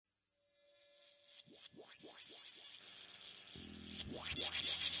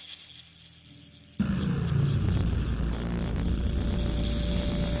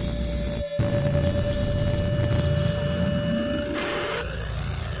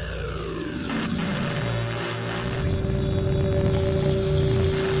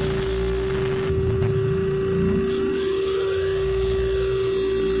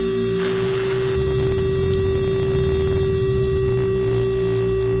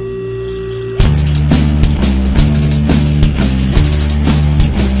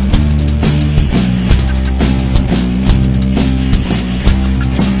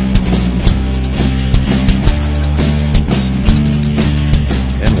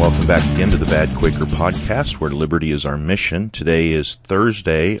Back again to the Bad Quaker Podcast, where liberty is our mission. Today is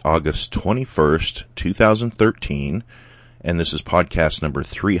Thursday, August 21st, 2013, and this is podcast number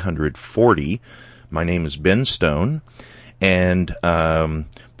 340. My name is Ben Stone, and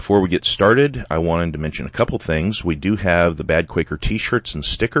before we get started, I wanted to mention a couple things. We do have the Bad Quaker t-shirts and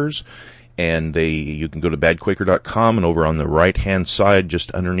stickers, and you can go to badquaker.com, and over on the right-hand side,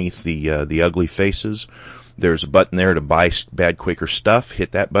 just underneath the ugly faces, there's a button there to buy Bad Quaker stuff.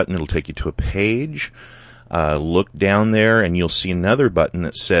 Hit that button. It'll take you to a page. Look down there and you'll see another button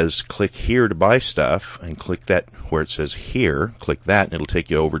that says click here to buy stuff, and click that where it says here. Click that and it'll take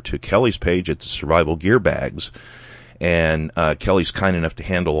you over to Kelly's page at the Survival Gear Bags. And Kelly's kind enough to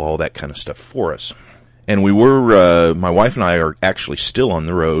handle all that kind of stuff for us. And my wife and I are actually still on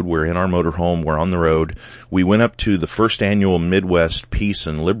the road. We're in our motorhome. We're on the road. We went up to the first annual Midwest Peace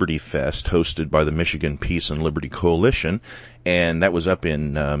and Liberty Fest hosted by the Michigan Peace and Liberty Coalition. And that was up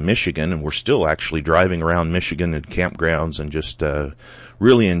in Michigan. And we're still actually driving around Michigan at campgrounds and just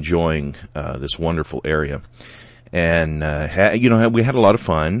really enjoying this wonderful area. And, we had a lot of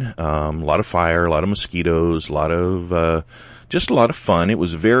fun, a lot of fire, a lot of mosquitoes, just a lot of fun. It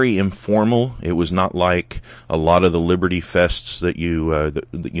was very informal. It was not like a lot of the Liberty Fests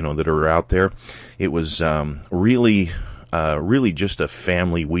that are out there. It was, really just a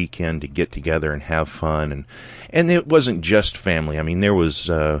family weekend to get together and have fun. And it wasn't just family. I mean, there was,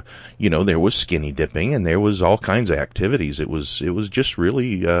 there was skinny dipping and there was all kinds of activities. It was just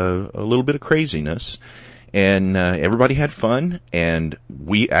really, a little bit of craziness. And everybody had fun, and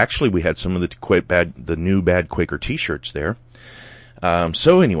we had some of the new Bad Quaker t-shirts there.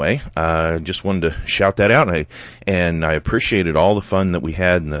 So anyway, just wanted to shout that out, and I appreciated all the fun that we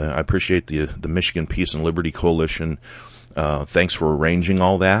had, and I appreciate the Michigan Peace and Liberty Coalition. Thanks for arranging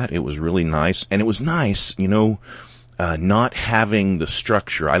all that. It was really nice, and it was nice, not having the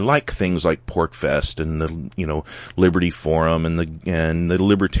structure. I like things like PorkFest and the, Liberty Forum and the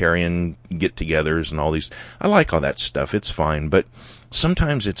Libertarian get-togethers and all these. I like all that stuff. It's fine, but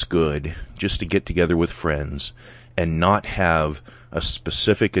sometimes it's good just to get together with friends and not have a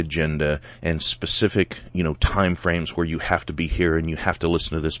specific agenda and specific, time frames where you have to be here and you have to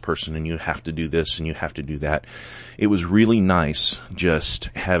listen to this person and you have to do this and you have to do that. It was really nice just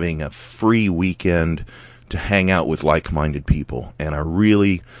having a free weekend to hang out with like-minded people, and I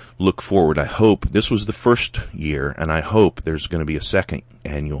really look forward. I hope this was the first year, and I hope there's going to be a second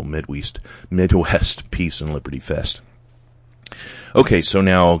annual Midwest Peace and Liberty Fest. Okay, so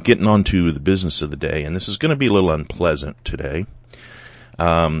now getting on to the business of the day, and this is going to be a little unpleasant today.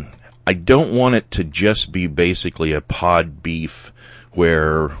 I don't want it to just be basically a pod beef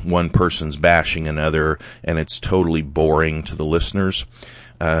where one person's bashing another and it's totally boring to the listeners.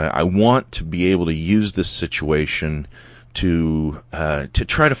 I want to be able to use this situation to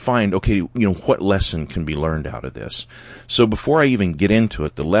try to find, what lesson can be learned out of this. So before I even get into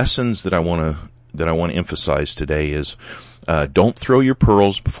it, the lessons that I want to emphasize today is, don't throw your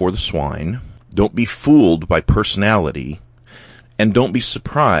pearls before the swine. Don't be fooled by personality, and don't be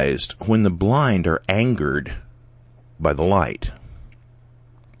surprised when the blind are angered by the light.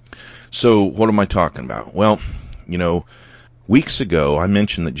 So what am I talking about? Well, weeks ago, I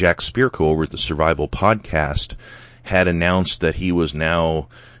mentioned that Jack Spirko over at the Survival Podcast had announced that he was now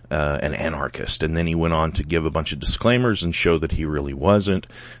an anarchist, and then he went on to give a bunch of disclaimers and show that he really wasn't,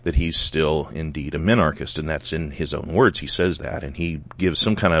 that he's still indeed a minarchist, and that's in his own words. He says that, and he gives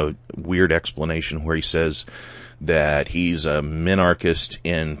some kind of weird explanation where he says that he's a minarchist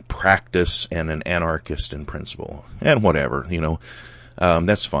in practice and an anarchist in principle, and whatever,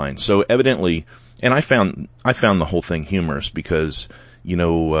 that's fine. So evidently, and I found the whole thing humorous because,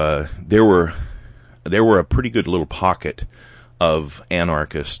 there were a pretty good little pocket of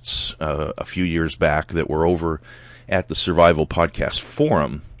anarchists a few years back that were over at the Survival Podcast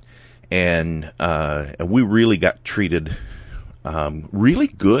Forum, and we really got treated really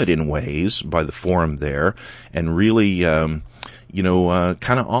good in ways by the forum there, and really kind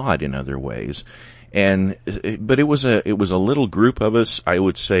of odd in other ways. But it was a little group of us. I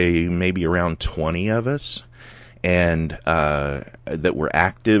would say maybe around 20 of us, and that were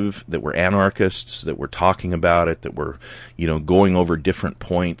active, that were anarchists, that were talking about it, that were, going over different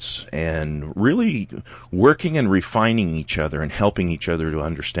points and really working and refining each other and helping each other to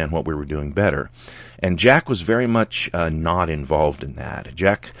understand what we were doing better. And Jack was very much not involved in that.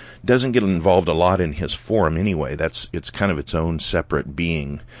 Jack doesn't get involved a lot in his forum anyway. It's kind of its own separate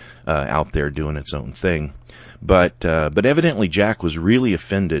being out there doing its own thing. But evidently Jack was really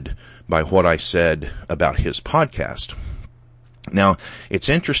offended by what I said about his podcast. Now, it's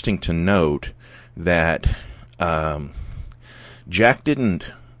interesting to note that Jack didn't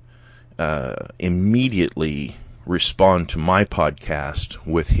immediately respond to my podcast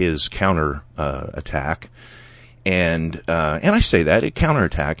with his counter attack. And I say that, a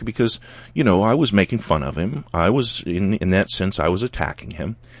counterattack, because, I was making fun of him. I was, in that sense, I was attacking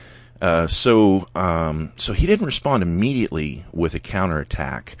him. So he didn't respond immediately with a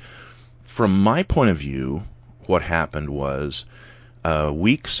counterattack. From my point of view, what happened was,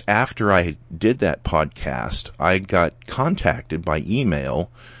 weeks after I did that podcast, I got contacted by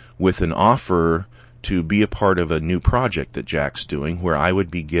email with an offer to be a part of a new project that Jack's doing, where I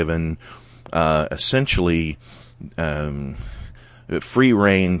would be given essentially free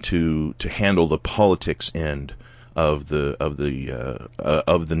rein to handle the politics end of the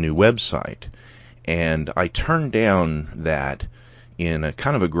new website. And I turned down that in a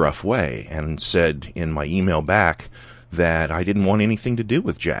kind of a gruff way and said in my email back that I didn't want anything to do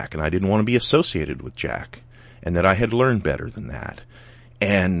with Jack and I didn't want to be associated with Jack, and that I had learned better than that.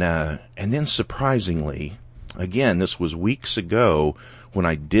 And then surprisingly, again, this was weeks ago when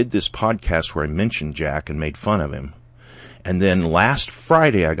I did this podcast where I mentioned Jack and made fun of him. And then last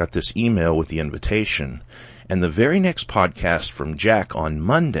Friday I got this email with the invitation. And the very next podcast from Jack on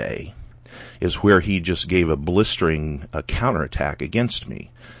Monday is where he just gave a blistering counterattack against me.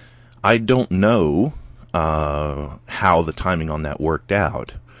 I don't know how the timing on that worked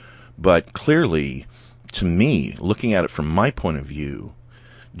out, but clearly, to me, looking at it from my point of view,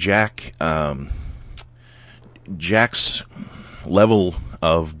 Jack's level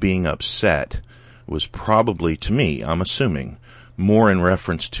of being upset was probably, to me, I'm assuming, more in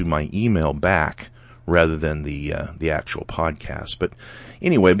reference to my email back rather than the actual podcast. But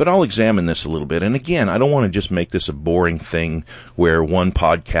anyway, I'll examine this a little bit. And again, I don't want to just make this a boring thing where one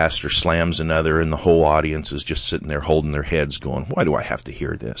podcaster slams another and the whole audience is just sitting there holding their heads going, why do I have to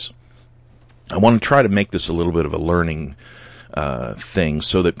hear this? I want to try to make this a little bit of a learning thing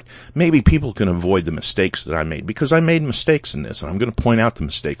so that maybe people can avoid the mistakes that I made, because I made mistakes in this, and I'm going to point out the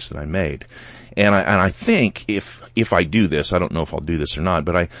mistakes that I made. And I think if I do this, I don't know if I'll do this or not,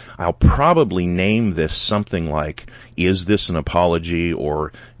 but I'll probably name this something like, is this an apology,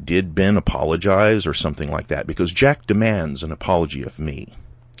 or did Ben apologize, or something like that, because Jack demands an apology of me.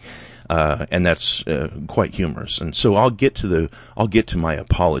 And that's quite humorous. And so I'll get to my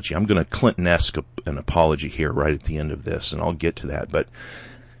apology. I'm going to Clinton-esque an apology here right at the end of this, and I'll get to that. But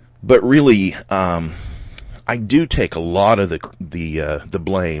really, I do take a lot of the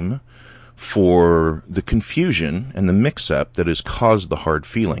blame for the confusion and the mix-up that has caused the hard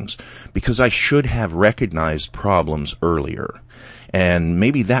feelings, because I should have recognized problems earlier. And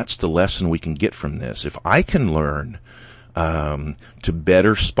maybe that's the lesson we can get from this. If I can learn to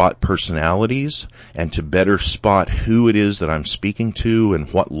better spot personalities and to better spot who it is that I'm speaking to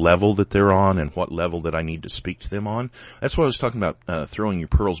and what level that they're on and what level that I need to speak to them on. That's what I was talking about, throwing your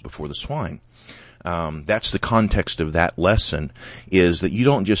pearls before the swine. That's the context of that lesson, is that you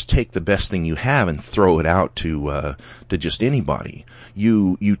don't just take the best thing you have and throw it out to just anybody.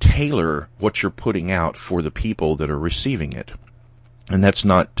 You tailor what you're putting out for the people that are receiving it. And that's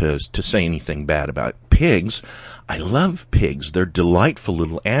not to say anything bad about pigs. I love pigs. They're delightful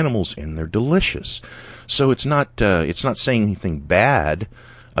little animals and they're delicious. So it's not saying anything bad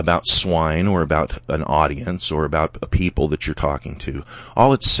about swine or about an audience or about a people that you're talking to.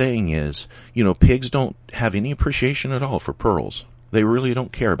 All it's saying is, pigs don't have any appreciation at all for pearls. They really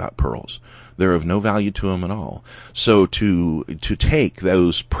don't care about pearls. They're of no value to them at all. So to take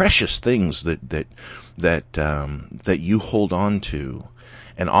those precious things that you hold on to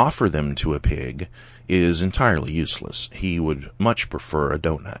and offer them to a pig is entirely useless. He would much prefer a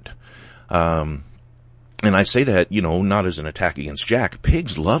donut. And I say that, not as an attack against Jack.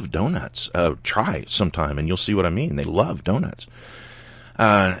 Pigs love donuts. Try it sometime and you'll see what I mean. They love donuts.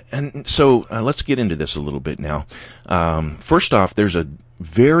 And so let's get into this a little bit now. First off, there's a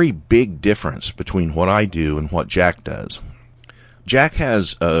very big difference between what I do and what Jack does. Jack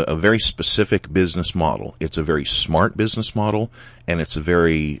has a very specific business model. It's a very smart business model, and it's a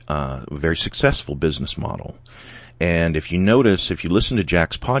very successful business model. And if you listen to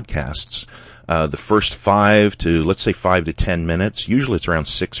Jack's podcasts, the first 5 to 10 minutes, usually it's around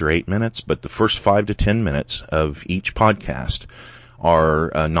 6 or 8 minutes, but the first 5 to 10 minutes of each podcast are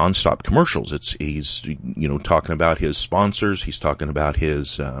nonstop commercials. He's talking about his sponsors. He's talking about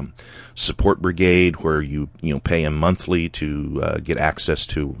his support brigade, where you pay him monthly to get access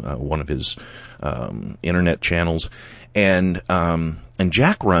to one of his internet channels, and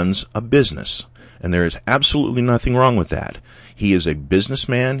Jack runs a business, and there is absolutely nothing wrong with that. He is a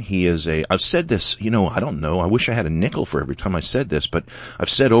businessman. I've said this, I don't know. I wish I had a nickel for every time I said this, but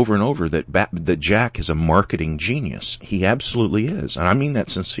I've said over and over that Jack is a marketing genius. He absolutely is. And I mean that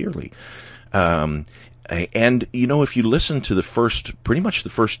sincerely. And if you listen to pretty much the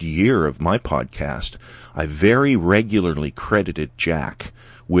first year of my podcast, I very regularly credited Jack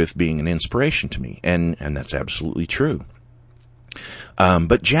with being an inspiration to me. And that's absolutely true.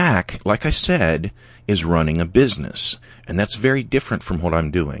 But Jack, like I said, is running a business, and that's very different from what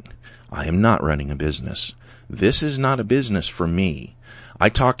I'm doing. I am not running a business. This is not a business for me. I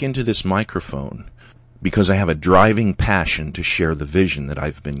talk into this microphone because I have a driving passion to share the vision that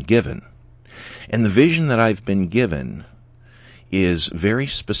I've been given. And the vision that I've been given is very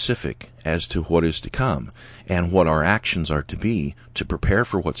specific as to what is to come and what our actions are to be to prepare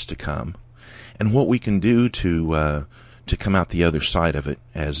for what's to come, and what we can do to come out the other side of it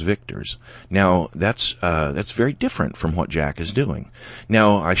as victors. Now, that's very different from what Jack is doing.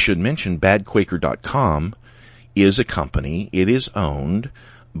 Now, I should mention badquaker.com is a company. It is owned,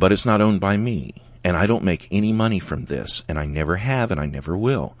 but it's not owned by me. And I don't make any money from this, and I never have, and I never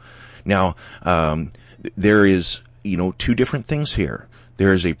will. Now, there is, two different things here.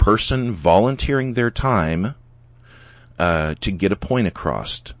 There is a person volunteering their time to get a point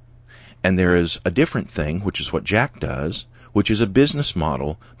across. And there is a different thing, which is what Jack does, which is a business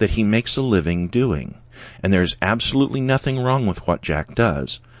model that he makes a living doing. And there's absolutely nothing wrong with what Jack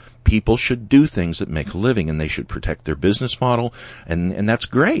does. People should do things that make a living, and they should protect their business model, and that's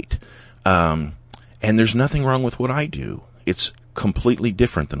great. And there's nothing wrong with what I do. It's completely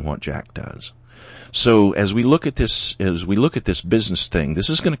different than what Jack does. So as we look at this business thing, this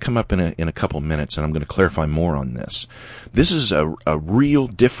is going to come up in a couple minutes, and I'm going to clarify more on this. This is a real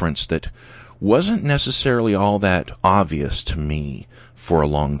difference that wasn't necessarily all that obvious to me for a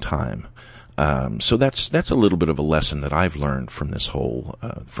long time. So that's a little bit of a lesson that I've learned from this whole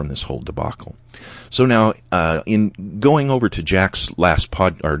debacle. So now, in going over to Jack's Jack's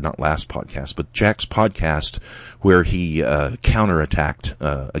podcast, where he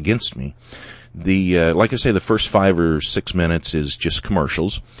counterattacked against me. Like I say, the first 5 or 6 minutes is just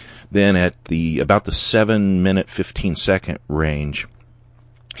commercials. Then at about the 7-minute, 15-second range,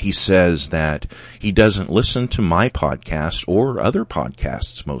 he says that he doesn't listen to my podcast or other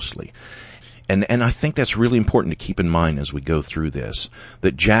podcasts mostly. And I think that's really important to keep in mind as we go through this,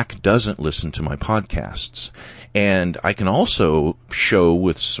 that Jack doesn't listen to my podcasts. And I can also show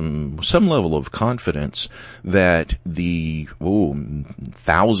with some level of confidence that the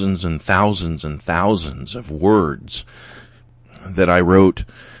thousands and thousands and thousands of words that I wrote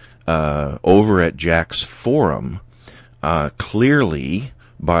over at Jack's forum, clearly,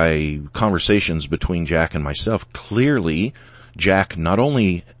 by conversations between Jack and myself, clearly Jack not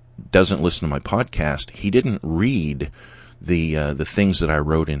only doesn't listen to my podcast, he didn't read the things that I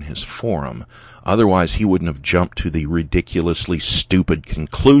wrote in his forum. Otherwise, he wouldn't have jumped to the ridiculously stupid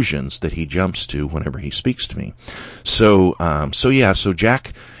conclusions that he jumps to whenever he speaks to me. So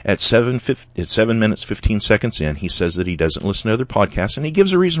Jack, at 7 minutes, 15 seconds in, he says that he doesn't listen to other podcasts, and he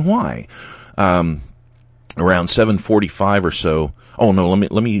gives a reason why. Around 7:45 or so. Oh no,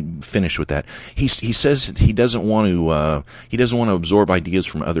 let me finish with that. He says that he doesn't want to absorb ideas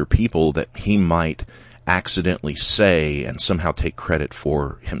from other people that he might accidentally say and somehow take credit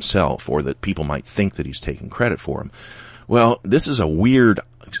for himself, or that people might think that he's taking credit for them. Well, this is a weird,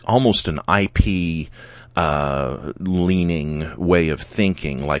 almost an IP leaning way of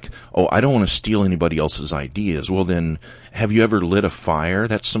thinking, like, oh, I don't want to steal anybody else's ideas. Well, then, have you ever lit a fire?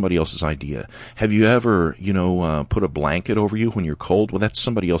 That's somebody else's idea. Have you ever, put a blanket over you when you're cold? Well, that's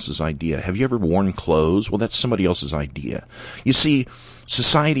somebody else's idea. Have you ever worn clothes? Well, that's somebody else's idea. You see,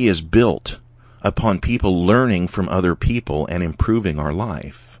 society is built upon people learning from other people and improving our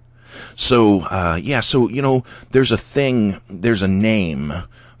life. So there's a name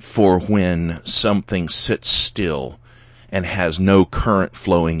for when something sits still and has no current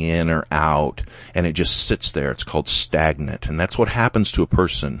flowing in or out, and it just sits there. It's called stagnant. And that's what happens to a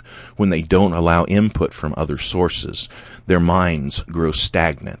person when they don't allow input from other sources. Their minds grow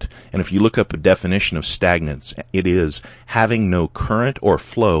stagnant. And if you look up a definition of stagnance, it is having no current or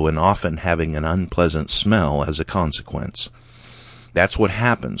flow and often having an unpleasant smell as a consequence. That's what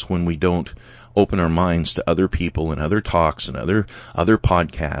happens when we don't open our minds to other people and other talks and other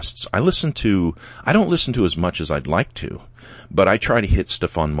podcasts. I don't listen to as much as I'd like to, but I try to hit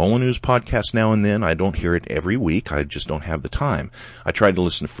Stefan Molyneux's podcast now and then. I don't hear it every week. I just don't have the time. I try to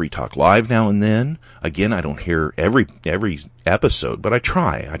listen to Free Talk Live now and then. Again, I don't hear every episode, but I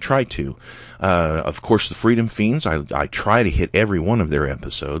try to. Of course, the Freedom Fiends, I try to hit every one of their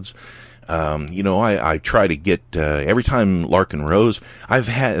episodes. I try to get, every time Larkin Rose, I've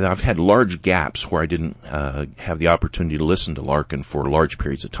had large gaps where I didn't, have the opportunity to listen to Larkin for large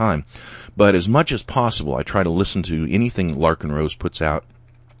periods of time. But as much as possible, I try to listen to anything Larkin Rose puts out,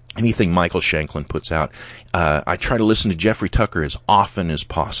 anything Michael Shanklin puts out. I try to listen to Jeffrey Tucker as often as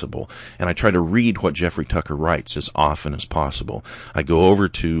possible, and I try to read what Jeffrey Tucker writes as often as possible. I go over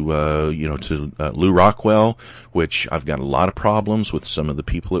to Lou Rockwell, which I've got a lot of problems with some of the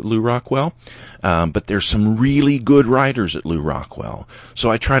people at Lou Rockwell, but there's some really good writers at Lou Rockwell.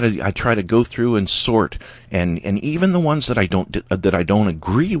 So I try to go through and sort, and even the ones that I don't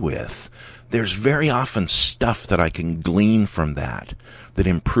agree with, there's very often stuff that I can glean from that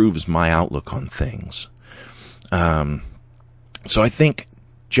improves my outlook on things. So I think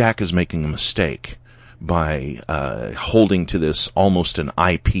Jack is making a mistake by holding to this almost an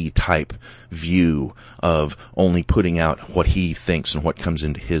IP type view of only putting out what he thinks and what comes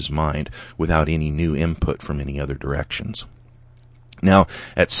into his mind without any new input from any other directions. Now,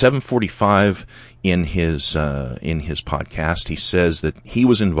 at 7:45 in his podcast, he says that he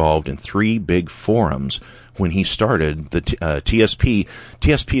was involved in 3 big forums when he started the TSP.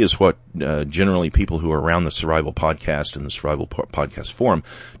 TSP is what generally people who are around the Survival Podcast and the Survival Podcast Forum,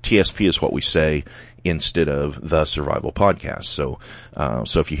 TSP is what we say instead of the Survival Podcast. So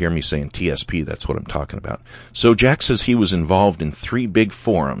if you hear me saying TSP, that's what I'm talking about. So Jack says he was involved in 3 big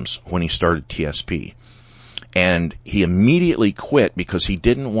forums when he started TSP. And he immediately quit because he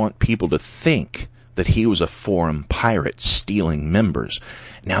didn't want people to think that he was a forum pirate stealing members.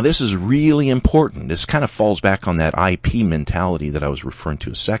 Now, this is really important. This kind of falls back on that IP mentality that I was referring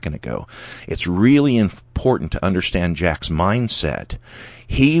to a second ago. It's really important to understand Jack's mindset.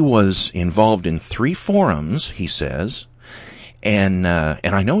 He was involved in 3 forums, he says, and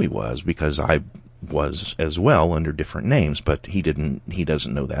I know he was because I was as well under different names, but he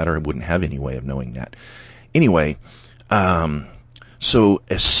doesn't know that, or wouldn't have any way of knowing that. Anyway, so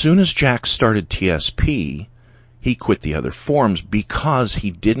as soon as Jack started TSP, he quit the other forums because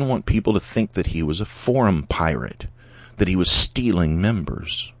he didn't want people to think that he was a forum pirate, that he was stealing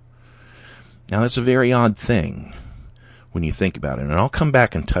members. Now, that's a very odd thing when you think about it, and I'll come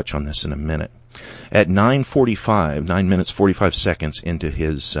back and touch on this in a minute. At 9 minutes 45 seconds into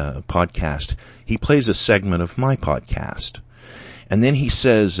his podcast, he plays a segment of my podcast. And then he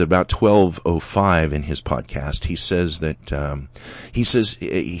says about 12:05 in his podcast, he says that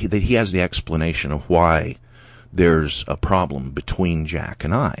he has the explanation of why there's a problem between Jack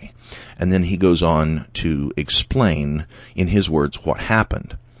and I. And then he goes on to explain, in his words, what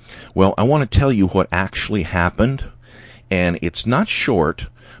happened. Well, I want to tell you what actually happened, and it's not short,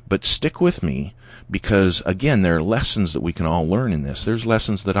 but stick with me, because, again, there are lessons that we can all learn in this. There's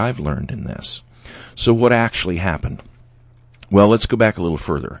lessons that I've learned in this. So what actually happened? Well, let's go back a little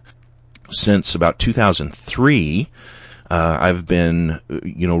further. Since about 2003, I've been,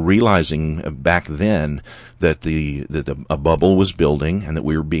 realizing back then that a bubble was building and that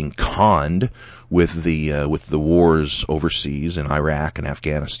we were being conned with the wars overseas in Iraq and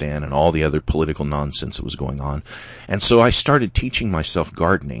Afghanistan and all the other political nonsense that was going on. And so I started teaching myself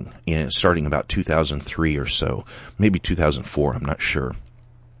gardening, starting about 2003 or so, maybe 2004, I'm not sure.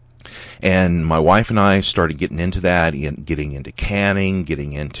 And my wife and I started getting into that, getting into canning,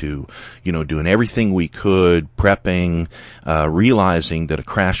 getting into, doing everything we could, prepping, realizing that a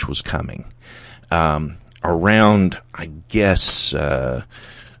crash was coming. Around, I guess,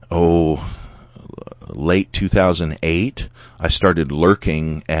 late 2008, I started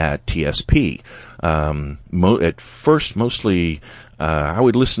lurking at TSP. At first, mostly, I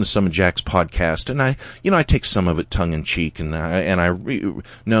would listen to some of Jack's podcast, and I take some of it tongue in cheek, no,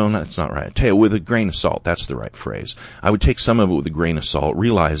 that's not right. I tell you, with a grain of salt, that's the right phrase. I would take some of it with a grain of salt,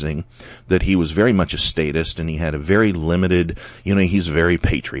 realizing that he was very much a statist, and he had a very limited, he's very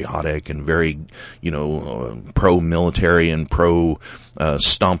patriotic and very, pro-military and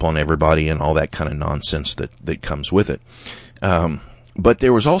pro-stomp on everybody and all that kind of nonsense. nonsense that comes with it. But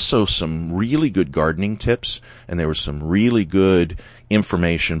there was also some really good gardening tips, and there was some really good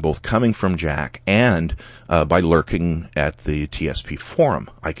information both coming from Jack and by lurking at the TSP forum.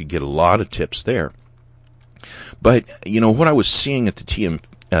 I could get a lot of tips there. But, what I was seeing at the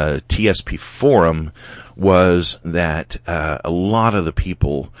TSP forum was that a lot of the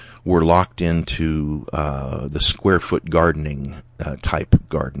people were locked into the square foot gardening type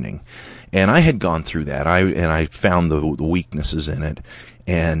gardening, and I had gone through that. I found the weaknesses in it,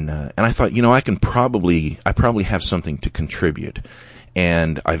 and I thought, I probably have something to contribute.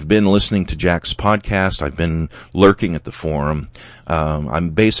 And I've been listening to Jack's podcast. I've been lurking at the forum.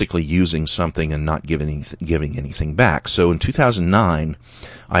 I'm basically using something and not giving anything back. So in 2009,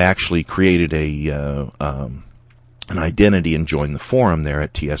 I actually created an identity and joined the forum there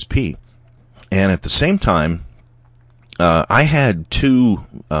at TSP. And at the same time, I had two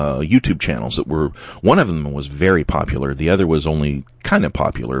YouTube channels that were, one of them was very popular. The other was only kind of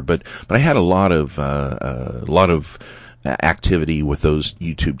popular, but I had a lot of activity with those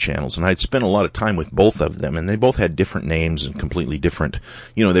YouTube channels, and I'd spent a lot of time with both of them, and they both had different names and completely different,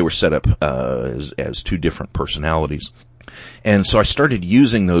 they were set up as two different personalities. And so I started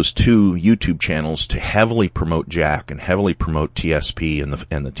using those two YouTube channels to heavily promote Jack and heavily promote TSP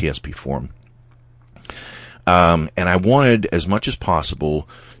and the TSP forum. And I wanted, as much as possible,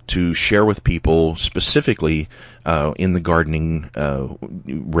 to share with people, specifically in the gardening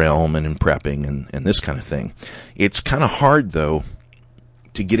realm and in prepping and this kind of thing. It's kind of hard, though,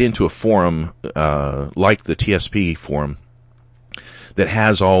 to get into a forum like the TSP forum that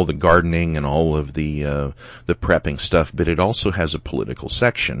has all the gardening and all of the prepping stuff, but it also has a political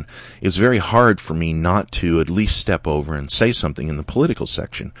section. It's very hard for me not to at least step over and say something in the political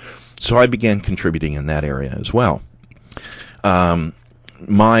section. So I began contributing in that area as well.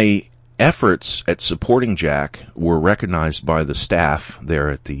 My efforts at supporting Jack were recognized by the staff there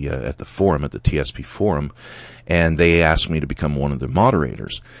at the forum, at the TSP forum, and they asked me to become one of the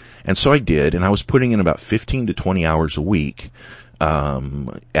moderators. And so I did, and I was putting in about 15 to 20 hours a week.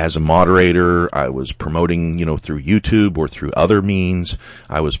 As a moderator, I was promoting, through YouTube or through other means.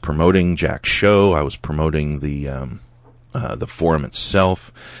 I was promoting Jack's show. I was promoting the forum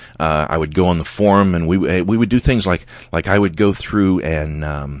itself. I would go on the forum, and we would do things like I would go through and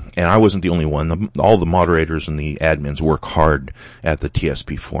I wasn't the only one. All the moderators and the admins work hard at the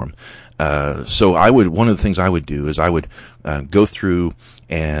TSP forum. So one of the things I would do is I would go through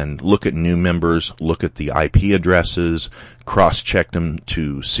and look at new members, look at the IP addresses, cross-check them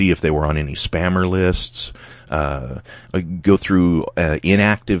to see if they were on any spammer lists, go through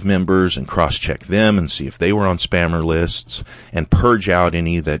inactive members and cross-check them and see if they were on spammer lists, and purge out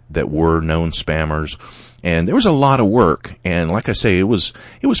any that were known spammers. And there was a lot of work, and like I say, it was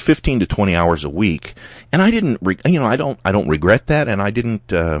 15 to 20 hours a week, and I didn't, I don't regret that, and I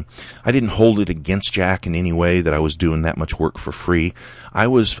didn't hold it against Jack in any way that I was doing that much work for free.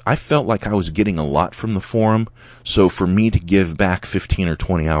 I felt like I was getting a lot from the forum, so for me to give back 15 or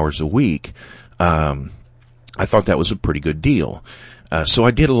 20 hours a week, I thought that was a pretty good deal. So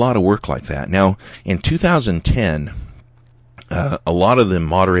I did a lot of work like that. Now, in 2010, a lot of the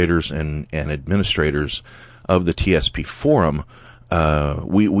moderators and administrators of the TSP forum,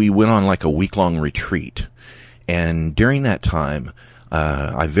 we went on like a week-long retreat. And during that time,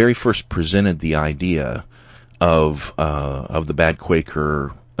 I very first presented the idea of the Bad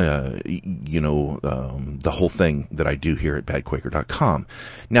Quaker, the whole thing that I do here at badquaker.com.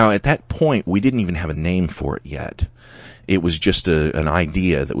 Now, at that point, we didn't even have a name for it yet. It was just an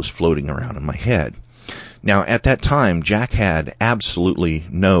idea that was floating around in my head. Now, at that time, Jack had absolutely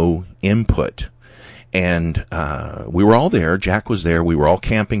no input. And we were all there. Jack was there. We were all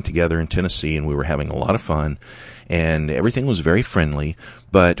camping together in Tennessee, and we were having a lot of fun. And everything was very friendly.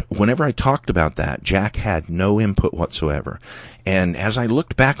 But whenever I talked about that, Jack had no input whatsoever. And as I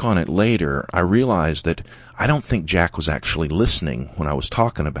looked back on it later, I realized that I don't think Jack was actually listening when I was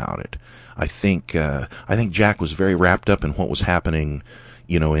talking about it. I think Jack was very wrapped up in what was happening,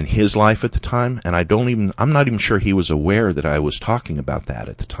 in his life at the time, and I'm not even sure he was aware that I was talking about that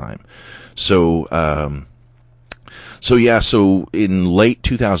at the time. So in late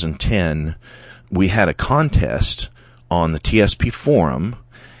 2010, we had a contest on the TSP forum,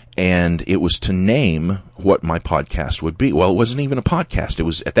 and it was to name what my podcast would be. Well, it wasn't even a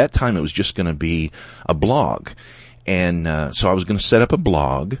podcast. At that time, it was just going to be a blog. And so I was going to set up a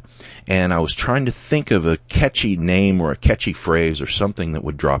blog, and I was trying to think of a catchy name or a catchy phrase or something that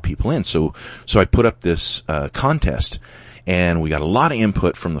would draw people in. So I put up this contest, and we got a lot of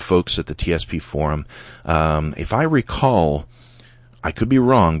input from the folks at the TSP forum. If I recall, I could be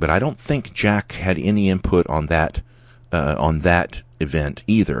wrong, but I don't think Jack had any input on that event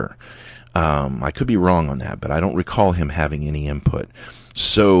either. I could be wrong on that, but I don't recall him having any input.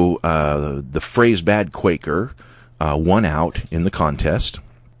 So the phrase Bad Quaker won out in the contest.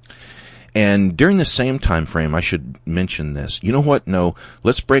 And during the same time frame, I should mention this. You know what? No,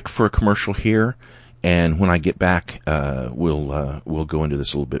 let's break for a commercial here, and when I get back, we'll go into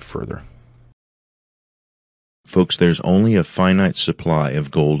this a little bit further. Folks, there's only a finite supply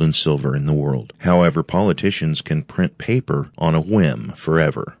of gold and silver in the world. However, politicians can print paper on a whim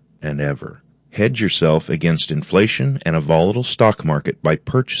forever and ever. Hedge yourself against inflation and a volatile stock market by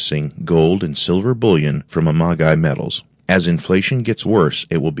purchasing gold and silver bullion from Amagai Metals. As inflation gets worse,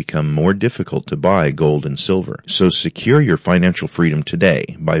 it will become more difficult to buy gold and silver. So secure your financial freedom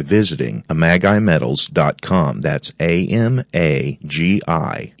today by visiting AmagaiMetals.com. That's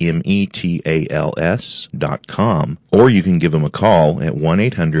AMAGIMETALS.com. Or you can give them a call at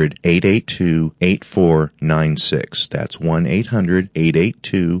 1-800-882-8496. That's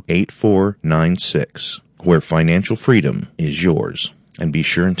 1-800-882-8496, where financial freedom is yours. And be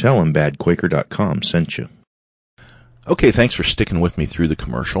sure and tell them BadQuaker.com sent you. Okay, thanks for sticking with me through the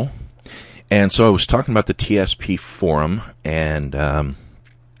commercial. And so I was talking about the TSP forum and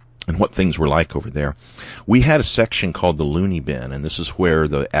what things were like over there. We had a section called the Looney Bin, and this is where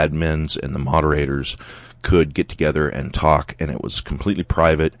the admins and the moderators could get together and talk, and it was completely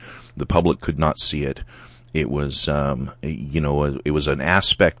private. The public could not see it. It was, it was an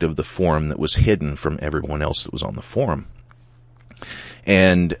aspect of the forum that was hidden from everyone else that was on the forum.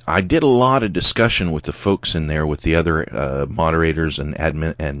 And I did a lot of discussion with the folks in there, with the other moderators and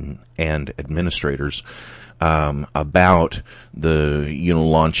administrators, about the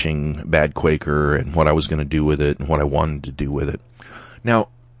launching Bad Quaker and what I was going to do with it and what I wanted to do with it. Now,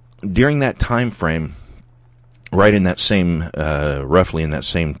 during that time frame, right in that same, roughly in that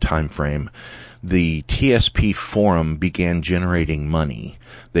same time frame, the TSP forum began generating money.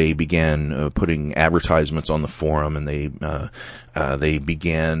 They began putting advertisements on the forum, and they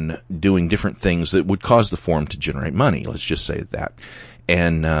began doing different things that would cause the forum to generate money. Let's just say that.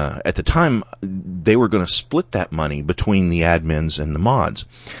 And at the time, they were going to split that money between the admins and the mods,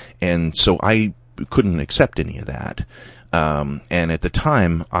 and so I couldn't accept any of that. And at the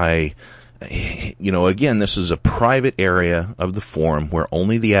time, again, this is a private area of the forum where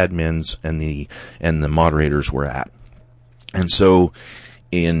only the admins and the moderators were at. And so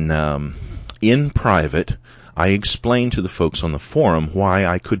in private, I explained to the folks on the forum why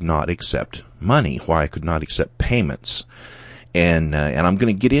I could not accept money, why I could not accept payments. And I'm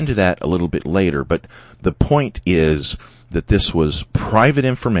going to get into that a little bit later, but the point is that this was private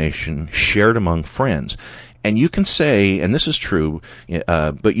information shared among friends. And you can say, and this is true,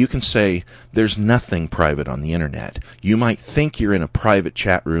 but you can say there's nothing private on the internet. You might think you're in a private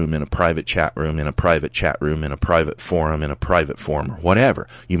chat room, in a private chat room, in a private chat room, in a private forum, or whatever.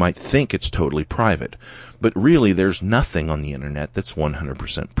 You might think it's totally private. But really, there's nothing on the internet that's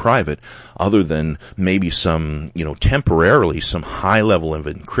 100% private, other than maybe some, temporarily some high level of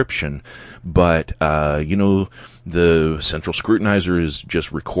encryption. But, the central scrutinizer is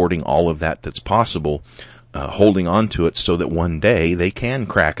just recording all of that that's possible, holding on to it so that one day they can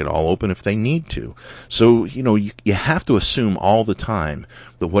crack it all open if they need to. So, you have to assume all the time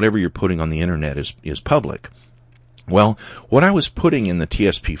that whatever you're putting on the internet is public. Well, what I was putting in the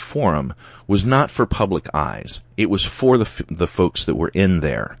TSP forum was not for public eyes. It was for the folks that were in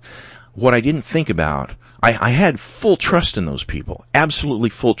there. What I didn't think about, I had full trust in those people, absolutely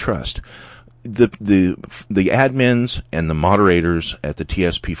full trust. The admins and the moderators at the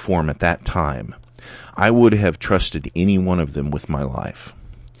TSP forum at that time, I would have trusted any one of them with my life.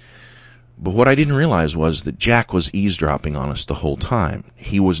 But what I didn't realize was that Jack was eavesdropping on us the whole time.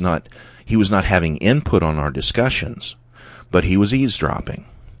 He was not having input on our discussions, but he was eavesdropping.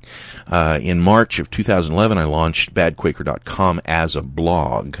 In March of 2011, I launched BadQuaker.com as a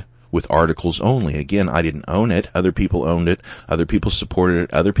blog with articles only. Again, I didn't own it. Other people owned it. Other people supported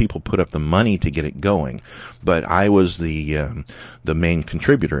it. Other people put up the money to get it going. But I was the main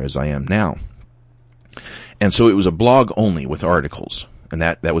contributor, as I am now. And so it was a blog only with articles. And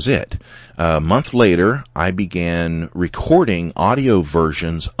that was it. A month later, I began recording audio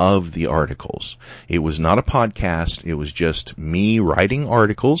versions of the articles. It was not a podcast. It was just me writing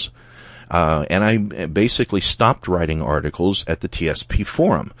articles. And I basically stopped writing articles at the TSP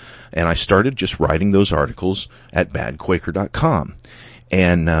forum. And I started just writing those articles at badquaker.com.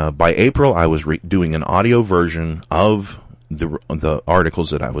 And by April, I was doing an audio version of the articles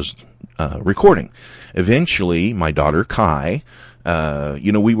that I was recording. Eventually, my daughter Kai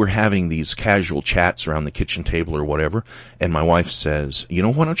we were having these casual chats around the kitchen table or whatever, and my wife says,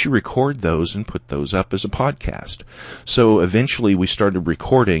 why don't you record those and put those up as a podcast? So eventually we started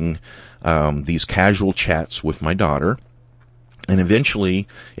recording these casual chats with my daughter, and eventually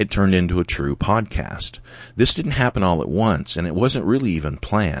it turned into a true podcast. This didn't happen all at once, and it wasn't really even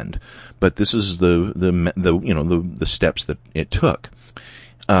planned, but this is the steps that it took.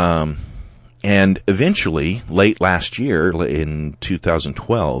 And eventually, late last year, in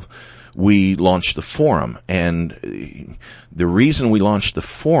 2012, we launched the forum. And the reason we launched the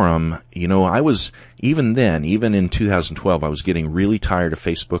forum, I was, even in 2012, I was getting really tired of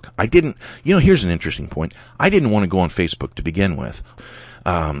Facebook. Here's an interesting point. I didn't want to go on Facebook to begin with.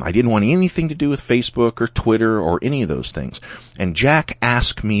 I didn't want anything to do with Facebook or Twitter or any of those things. And Jack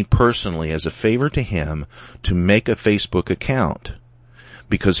asked me personally, as a favor to him, to make a Facebook account,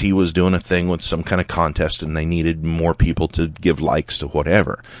 because he was doing a thing with some kind of contest and they needed more people to give likes to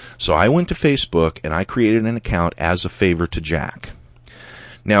whatever. So I went to Facebook and I created an account as a favor to Jack.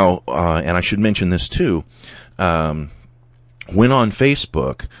 Now, and I should mention this too, when on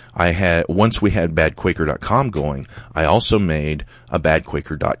Facebook, once we had badquaker.com going, I also made a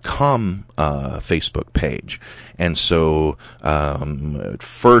badquaker.com Facebook page. And so at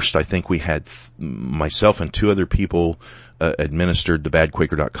first I think we had myself and two other people administered the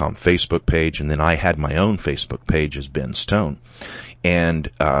badquaker.com Facebook page, and then I had my own Facebook page as Ben Stone. And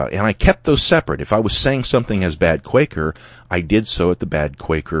I kept those separate. If I was saying something as Bad Quaker, I did so at the Bad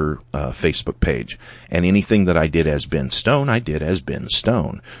Quaker Facebook page. And anything that I did as Ben Stone, I did as Ben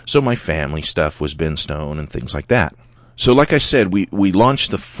Stone. So my family stuff was Ben Stone and things like that. So like I said, we launched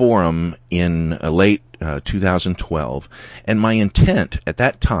the forum in late 2012, and my intent at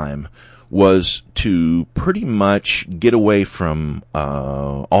that time was to pretty much get away from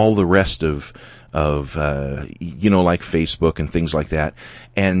all the rest of like Facebook and things like that,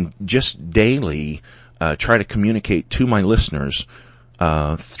 and just daily try to communicate to my listeners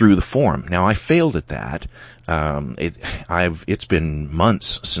through the forum. Now, I failed at that. It's been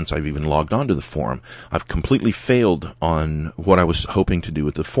months since I've even logged onto the forum. I've completely failed on what I was hoping to do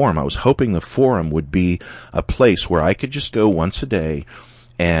with the forum. I was hoping the forum would be a place where I could just go once a day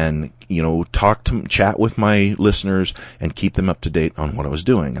and, chat with my listeners and keep them up to date on what I was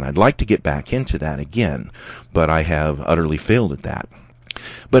doing. And I'd like to get back into that again, but I have utterly failed at that.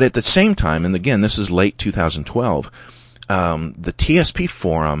 But at the same time, and again, this is late 2012, the TSP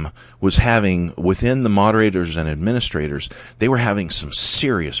forum was having, within the moderators and administrators, they were having some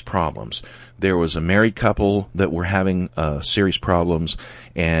serious problems. There was a married couple that were having serious problems,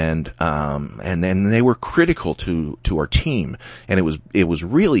 and then they were critical to our team, and it was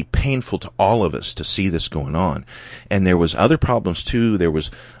really painful to all of us to see this going on. And there was other problems too. There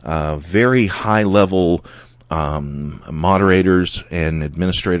was very high level moderators and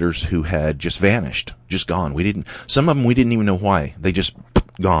administrators who had just vanished, just gone. Some of them we didn't even know why. They just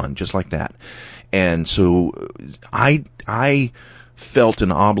gone, just like that. And so I felt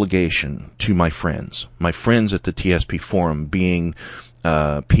an obligation to my friends at the TSP forum, being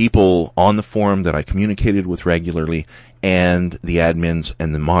people on the forum that I communicated with regularly, and the admins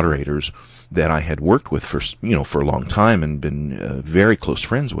and the moderators that I had worked with for a long time and been very close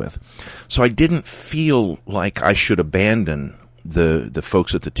friends with. So I didn't feel like I should abandon the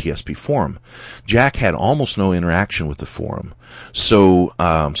folks at the TSP forum. Jack had almost no interaction with the forum, so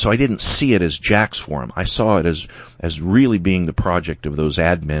I didn't see it as Jack's forum. I saw it as really being the project of those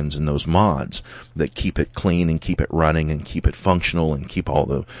admins and those mods that keep it clean and keep it running and keep it functional and keep all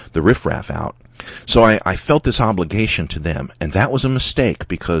the riffraff out. So I felt this obligation to them, and that was a mistake,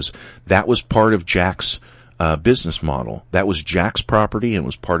 because that was part of Jack's business model. That was Jack's property and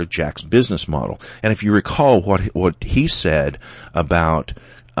was part of Jack's business model. And if you recall what he said about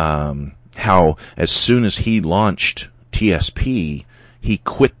how as soon as he launched TSP, he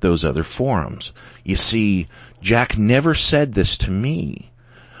quit those other forums. You see, Jack never said this to me,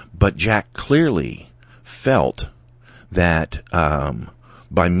 but Jack clearly felt that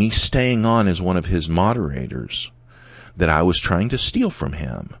by me staying on as one of his moderators, that I was trying to steal from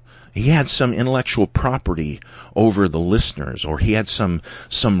him. He had some intellectual property over the listeners, or he had some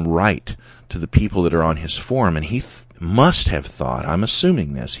right to the people that are on his forum, and he must have thought, I'm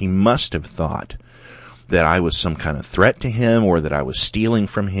assuming this, he must have thought that I was some kind of threat to him, or that I was stealing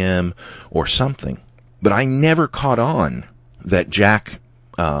from him, or something. But I never caught on that Jack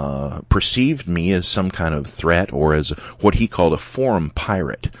perceived me as some kind of threat, or as what he called a forum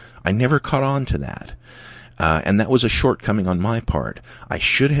pirate. I never caught on to that. And that was a shortcoming on my part. I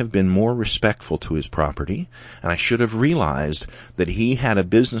should have been more respectful to his property, and I should have realized that he had a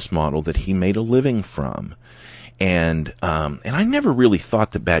business model that he made a living from. And I never really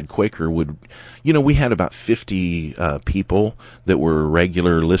thought the Bad Quaker would, we had about 50 people that were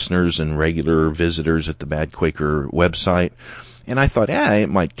regular listeners and regular visitors at the Bad Quaker website. And I thought, it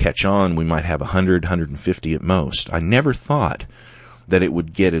might catch on. We might have 100, 150 at most. I never thought that it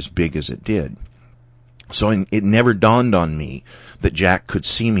would get as big as it did. So it never dawned on me that Jack could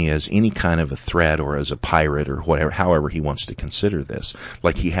see me as any kind of a threat or as a pirate or whatever, however he wants to consider this.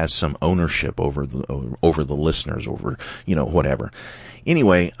 Like he has some ownership over the listeners, over, whatever.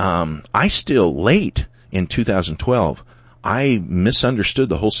 Anyway, I still, late in 2012, I misunderstood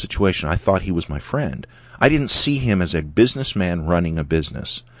the whole situation. I thought he was my friend. I didn't see him as a businessman running a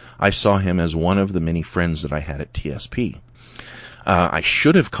business. I saw him as one of the many friends that I had at TSP. I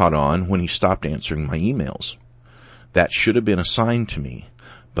should have caught on when he stopped answering my emails. That should have been a sign to me,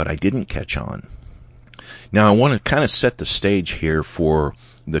 but I didn't catch on. Now I want to kind of set the stage here for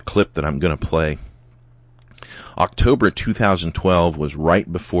the clip that I'm going to play. October 2012 was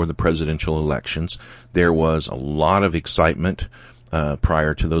right before the presidential elections. There was a lot of excitement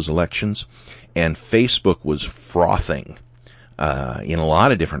prior to those elections, and Facebook was frothing in a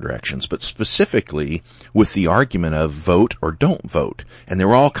lot of different directions, but specifically with the argument of vote or don't vote. And there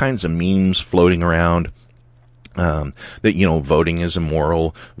were all kinds of memes floating around that, voting is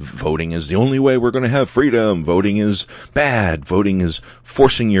immoral, voting is the only way we're going to have freedom, voting is bad, voting is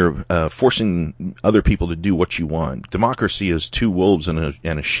forcing other people to do what you want. Democracy is two wolves and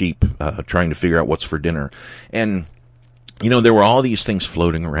a sheep trying to figure out what's for dinner. And, there were all these things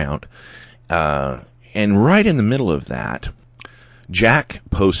floating around. And right in the middle of that, Jack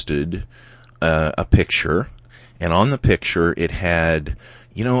posted a picture, and on the picture it had,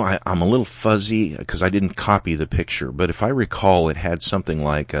 I'm a little fuzzy because I didn't copy the picture, but if I recall, it had something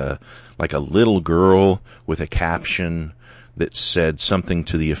like a little girl with a caption that said something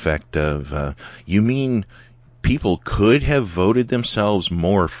to the effect of, you mean people could have voted themselves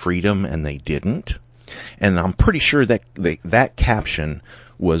more freedom and they didn't? And I'm pretty sure that that caption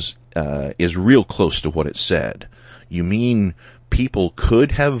is real close to what it said. You mean people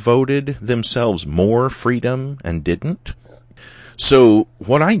could have voted themselves more freedom and didn't? So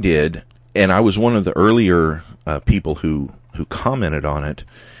what I did, and I was one of the earlier people who commented on it.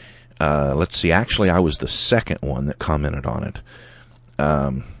 Let's see, actually I was the second one that commented on it.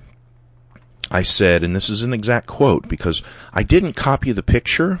 I said, and this is an exact quote because I didn't copy the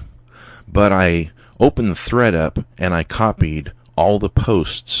picture, but I opened the thread up and I copied all the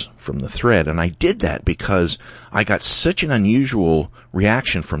posts from the thread. And I did that because I got such an unusual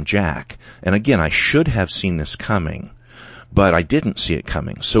reaction from Jack. And again, I should have seen this coming, but I didn't see it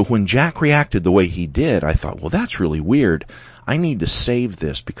coming. So when Jack reacted the way he did, I thought, well, that's really weird. I need to save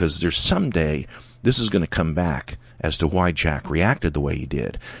this because there's someday this is going to come back as to why Jack reacted the way he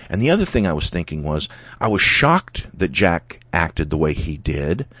did. And the other thing I was thinking was, I was shocked that Jack acted the way he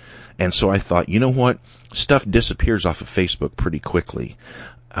did. And so I thought, you know what? Stuff disappears off of Facebook pretty quickly.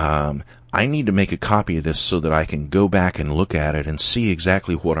 I need to make a copy of this so that I can go back and look at it and see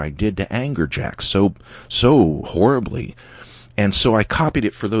exactly what I did to anger Jack so horribly. And so I copied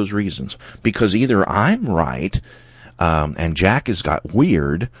it for those reasons. Because either I'm right, and Jack has got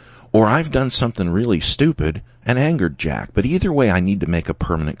weird, or I've done something really stupid and angered Jack. But either way, I need to make a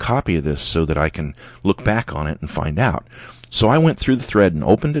permanent copy of this so that I can look back on it and find out. So I went through the thread and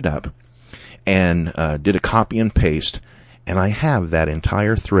opened it up and did a copy and paste, and I have that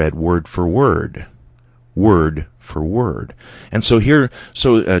entire thread word for word. Word for word. And so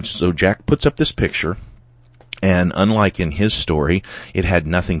so Jack puts up this picture, and unlike in his story, it had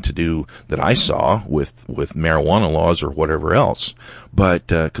nothing to do that I saw with marijuana laws or whatever else, but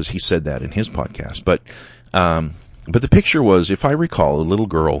because he said that in his podcast. But the picture was, if I recall, a little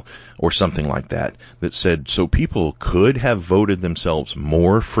girl or something like that said, so people could have voted themselves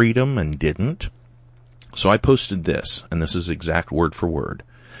more freedom and didn't. So I posted this, and this is exact word for word.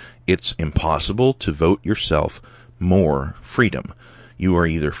 It's impossible to vote yourself more freedom. You are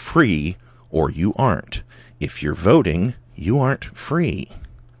either free or you aren't. If you're voting, you aren't free.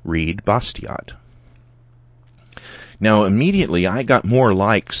 Read Bastiat. Now, immediately I got more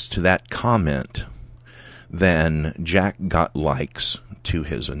likes to that comment than Jack got likes to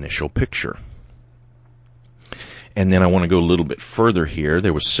his initial picture. And then I want to go a little bit further here.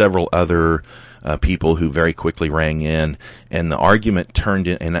 There were several other people who very quickly rang in, and the argument turned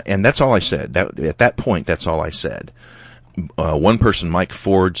in, and that's all I said. At that point, that's all I said. One person, Mike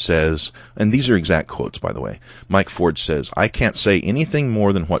Ford, says, and these are exact quotes, by the way. Mike Ford says, I can't say anything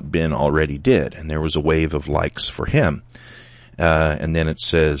more than what Ben already did. And there was a wave of likes for him. And then it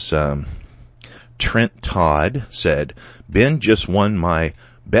says, Trent Todd said, Ben just won my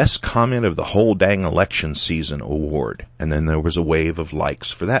Best comment of the whole dang election season award. And then there was a wave of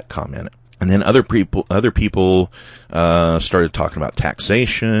likes for that comment. And then other people started talking about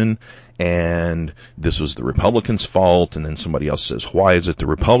taxation, and this was the Republicans' fault. And then somebody else says, why is it the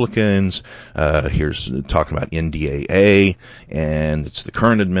Republicans? Here's talking about NDAA, and it's the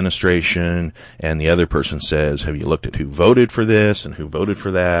current administration. And the other person says, have you looked at who voted for this and who voted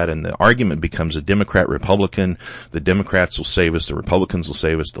for that? And the argument becomes a Democrat-Republican. The Democrats will save us, the Republicans will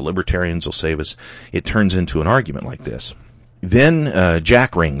save us, the Libertarians will save us. It turns into an argument like this. Then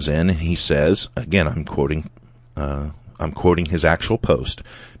Jack rings in and he says, again, I'm quoting his actual post.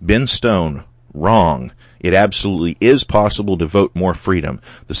 Ben Stone, wrong. It absolutely is possible to vote more freedom.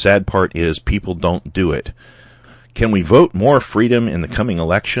 The sad part is people don't do it. Can we vote more freedom in the coming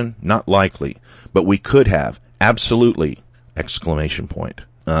election? Not likely, but we could have. Absolutely! Exclamation point.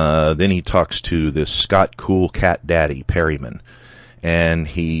 Then he talks to this Scott Cool Cat Daddy Perryman, and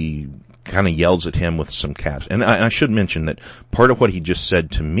he kind of yells at him with some caps. And I should mention that part of what he just said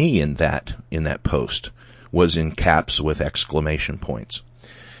to me in that post was in caps with exclamation points.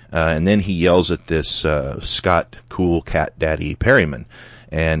 And then he yells at this Scott Cool Cat Daddy Perryman,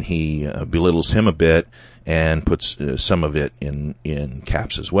 and he belittles him a bit and puts some of it in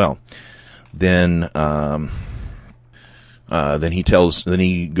caps as well. Then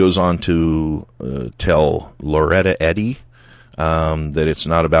he goes on to tell Loretta Eddy that it's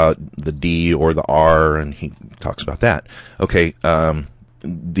not about the D or the R, and he talks about that. Okay,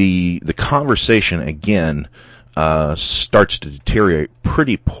 the conversation again starts to deteriorate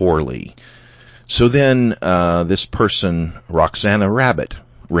pretty poorly. So then this person, Roxana Rabbit,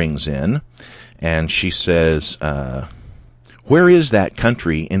 rings in, and she says, where is that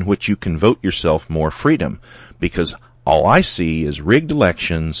country in which you can vote yourself more freedom? Because all I see is rigged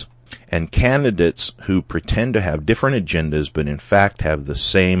elections and candidates who pretend to have different agendas but in fact have the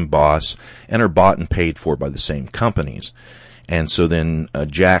same boss and are bought and paid for by the same companies. And so then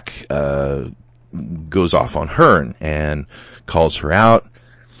Jack goes off on her and calls her out,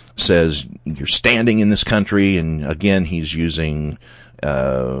 says, you're standing in this country, and again he's using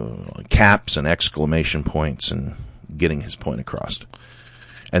caps and exclamation points and getting his point across.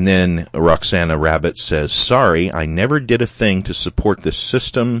 And then Roxana Rabbit says, sorry, I never did a thing to support this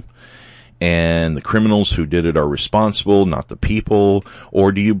system, and the criminals who did it are responsible, not the people.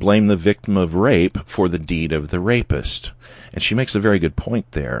 Or do you blame the victim of rape for the deed of the rapist? And she makes a very good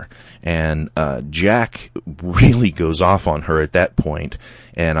point there. And Jack really goes off on her at that point,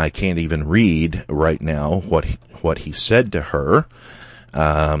 and I can't even read right now what he said to her.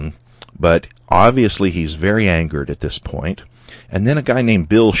 But obviously he's very angered at this point. And then a guy named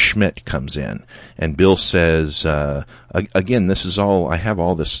Bill Schmidt comes in, and Bill says, again, this is all, I have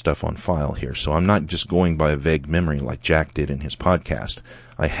all this stuff on file here, so I'm not just going by a vague memory like Jack did in his podcast.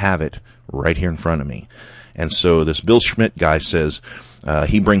 I have it right here in front of me. And so this Bill Schmidt guy says,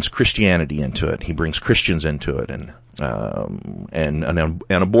 he brings Christianity into it, he brings Christians into it, and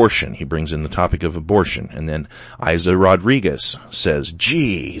abortion. He brings in the topic of abortion. And then Isa Rodriguez says,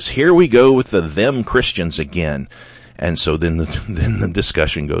 geez, here we go with the them Christians again. And so then the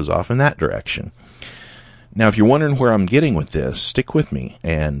discussion goes off in that direction. Now, if you're wondering where I'm getting with this, stick with me,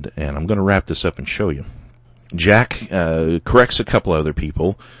 and I'm going to wrap this up and show you. Jack corrects a couple other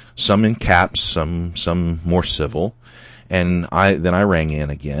people, some in caps, some more civil, and I rang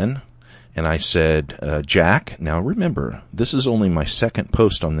in again, and I said, Jack, now remember, this is only my second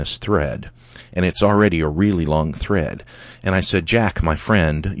post on this thread, and it's already a really long thread. And I said, Jack, my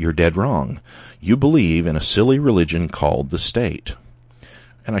friend, you're dead wrong. You believe in a silly religion called the state.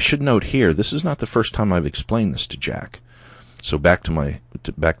 And I should note here, this is not the first time I've explained this to Jack. So back to my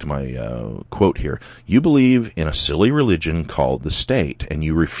quote here. You believe in a silly religion called the state, and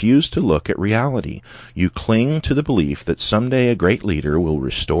you refuse to look at reality. You cling to the belief that someday a great leader will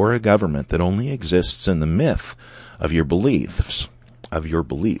restore a government that only exists in the myth of your beliefs.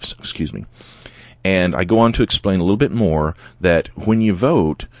 And I go on to explain a little bit more that when you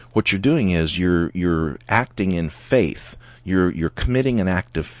vote, what you're doing is you're acting in faith. You're committing an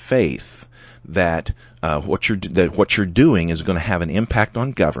act of faith that what you're doing is going to have an impact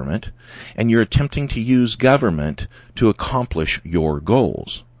on government, and you're attempting to use government to accomplish your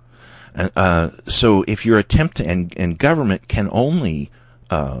goals. So if you're attempting, and government can only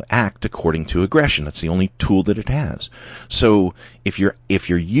act according to aggression. That's the only tool that it has. So if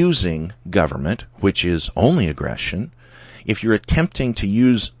you're using government, which is only aggression, if you're attempting to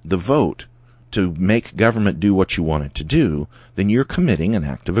use the vote to make government do what you want it to do, then you're committing an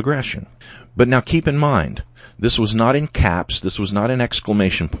act of aggression. But now keep in mind, this was not in caps, this was not in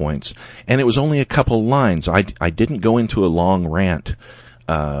exclamation points, and it was only a couple lines. I didn't go into a long rant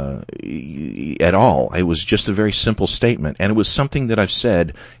at all. It was just a very simple statement, and it was something that I've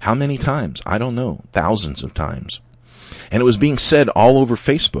said how many times? I don't know, thousands of times. And it was being said all over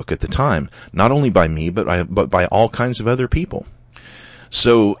Facebook at the time, not only by me, but by all kinds of other people.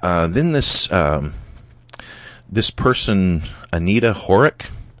 So then this person, Anita Horick,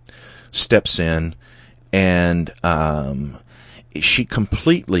 steps in, and she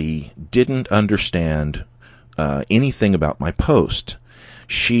completely didn't understand anything about my post.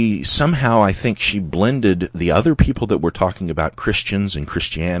 She somehow, I think she blended the other people that were talking about Christians and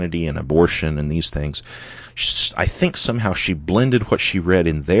Christianity and abortion and these things. I think somehow she blended what she read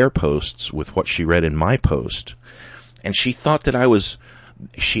in their posts with what she read in my post. And she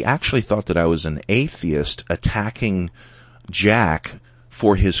actually thought that I was an atheist attacking Jack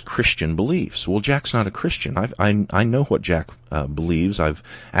for his Christian beliefs. Well, Jack's not a Christian. I know what Jack believes. I've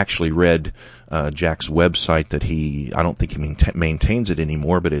actually read Jack's website that I don't think he maintains it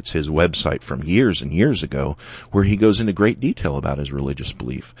anymore, but it's his website from years and years ago, where he goes into great detail about his religious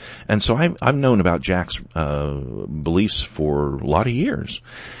belief. And so I've known about Jack's beliefs for a lot of years.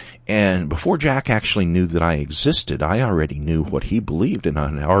 And before Jack actually knew that I existed, I already knew what he believed, and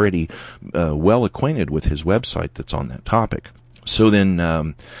I'm already well acquainted with his website that's on that topic. So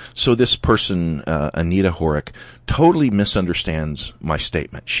then, so this person, Anita Horick, totally misunderstands my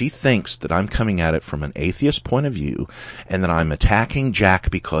statement. She thinks that I'm coming at it from an atheist point of view, and that I'm attacking Jack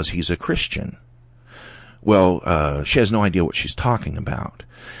because he's a Christian. Well, she has no idea what she's talking about.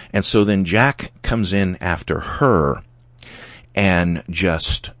 And so then Jack comes in after her and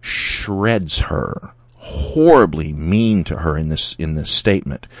just shreds her, horribly mean to her in this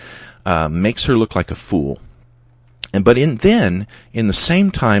statement, makes her look like a fool. But in the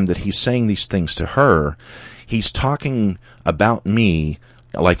same time that he's saying these things to her, he's talking about me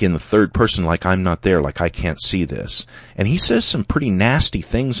like in the third person, like I'm not there, like I can't see this. And he says some pretty nasty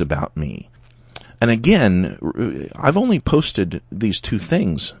things about me. And again, I've only posted these two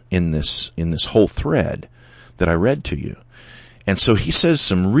things in this whole thread that I read to you. And so he says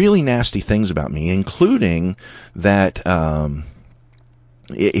some really nasty things about me, including that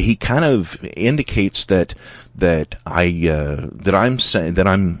he kind of indicates that I'm saying that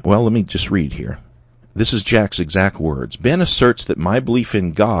I'm, well, let me just read here. This is Jack's exact words. Ben asserts that my belief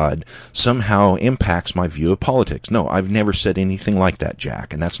in God somehow impacts my view of politics. No, I've never said anything like that,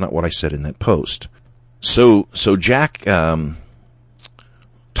 Jack, and that's not what I said in that post. So Jack talks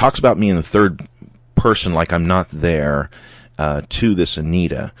about me in the third person like I'm not there to this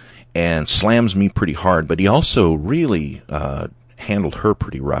Anita, and slams me pretty hard, but he also really handled her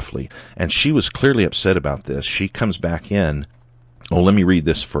pretty roughly, and she was clearly upset about this. She comes back in. Oh, let me read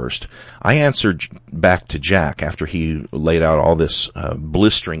this first. I answered back to Jack after he laid out all this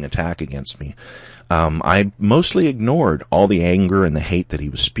blistering attack against me. I mostly ignored all the anger and the hate that he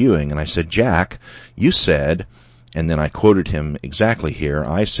was spewing, and I said, Jack, you said, and then I quoted him exactly here,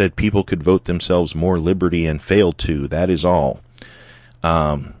 I said people could vote themselves more liberty and failed to, that is all.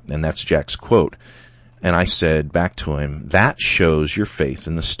 And that's Jack's quote. And I said back to him, that shows your faith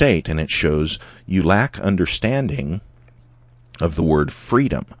in the state, and it shows you lack understanding of the word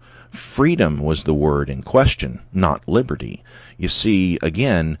freedom. Freedom was the word in question, not liberty. You see,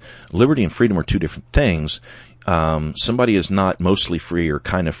 again, liberty and freedom are two different things. Somebody is not mostly free or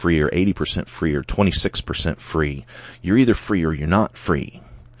kind of free or 80% free or 26% free. You're either free or you're not free.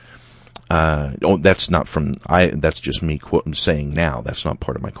 That's not from, that's just me saying now. That's not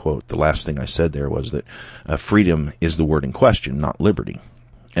part of my quote. The last thing I said there was that freedom is the word in question, not liberty.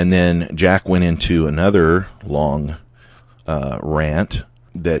 And then Jack went into another long rant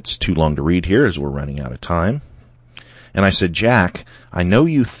that's too long to read here as we're running out of time. And I said, Jack, I know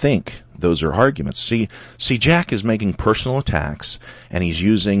you think those are arguments. See, Jack is making personal attacks, and he's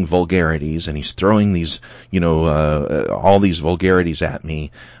using vulgarities, and he's throwing these, all these vulgarities at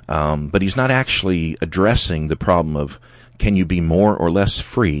me, but he's not actually addressing the problem of, can you be more or less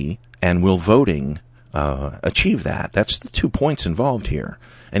free, and will voting achieve that? That's the 2 points involved here.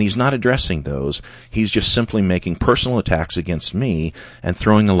 And he's not addressing those. He's just simply making personal attacks against me and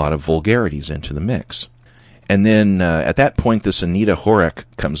throwing a lot of vulgarities into the mix. And then at that point, this Anita Horick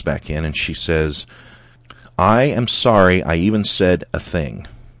comes back in, and she says, I am sorry I even said a thing.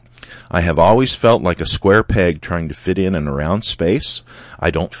 I have always felt like a square peg trying to fit in a round space.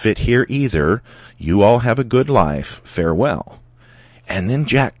 I don't fit here either. You all have a good life. Farewell. And then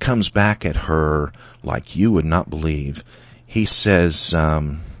Jack comes back at her like you would not believe. He says,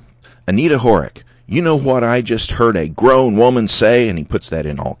 Anita Horick, you know what I just heard a grown woman say? And he puts that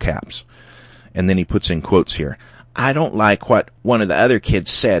in all caps. And then he puts in quotes here. I don't like what one of the other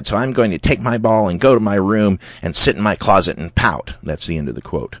kids said, so I'm going to take my ball and go to my room and sit in my closet and pout. That's the end of the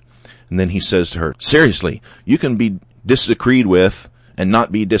quote. And then he says to her, seriously, you can be disagreed with and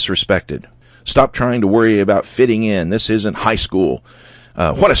not be disrespected. Stop trying to worry about fitting in. This isn't high school.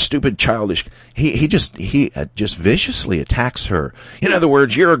 What a stupid, childish... He just viciously attacks her. In other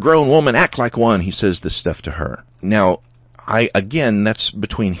words, you're a grown woman, act like one. He says this stuff to her. Now, again, that's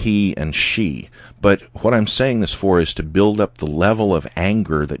between he and she. But what I'm saying this for is to build up the level of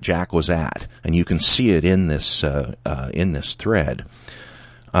anger that Jack was at. And you can see it in this thread.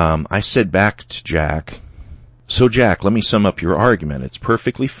 I said back to Jack, so Jack, let me sum up your argument. It's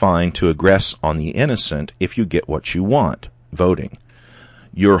perfectly fine to aggress on the innocent if you get what you want, voting.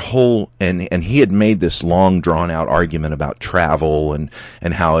 Your whole, and he had made this long drawn out argument about travel and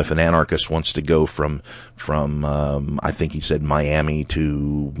how if an anarchist wants to go from I think he said Miami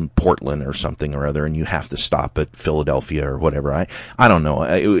to Portland or something or other, and you have to stop at Philadelphia or whatever. I don't know.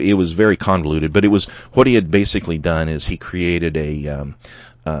 It was very convoluted, but it was, what he had basically done is he created a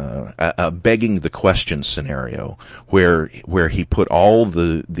begging the question scenario where he put all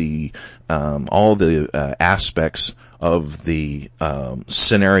the aspects of the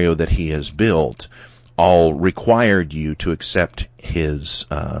scenario that he has built all required you to accept his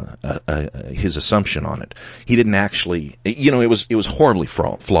assumption on it. He didn't actually, it was horribly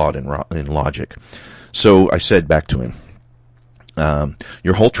flawed in logic. So I said back to him,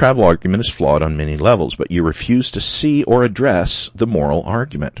 your whole travel argument is flawed on many levels, but you refuse to see or address the moral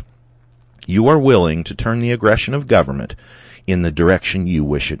argument. You are willing to turn the aggression of government in the direction you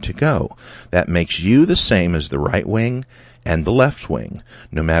wish it to go. That makes you the same as the right wing and the left wing.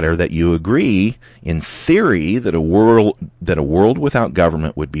 No matter that you agree in theory that a world without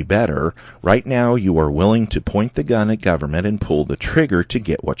government would be better, right now you are willing to point the gun at government and pull the trigger to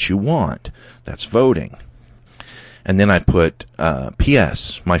get what you want. That's voting. And then I put,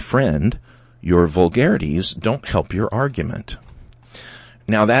 P.S., my friend, your vulgarities don't help your argument.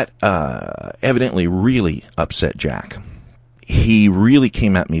 Now that evidently really upset Jack. He really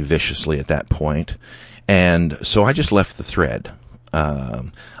came at me viciously at that point, and so I just left the thread.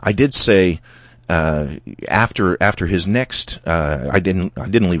 I did say after his next, I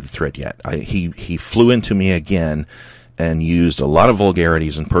didn't leave the thread yet. He flew into me again and used a lot of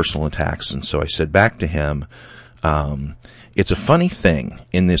vulgarities and personal attacks, and so I said back to him, it's a funny thing.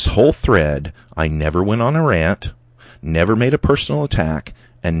 In this whole thread, I never went on a rant, never made a personal attack,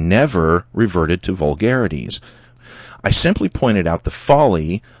 and never reverted to vulgarities. I simply pointed out the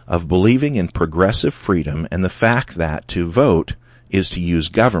folly of believing in progressive freedom and the fact that to vote is to use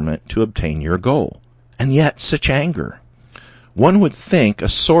government to obtain your goal. And yet, such anger. One would think a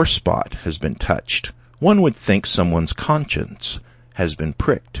sore spot has been touched. One would think someone's conscience has been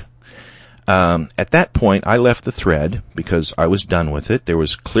pricked. At that point, I left the thread because I was done with it. There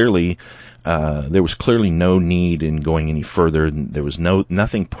was clearly no need in going any further. There was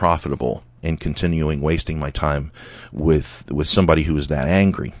nothing profitable in continuing wasting my time with somebody who was that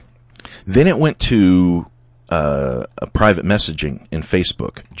angry. Then it went to a private messaging in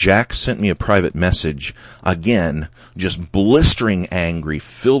Facebook. Jack sent me a private message, again, just blistering angry,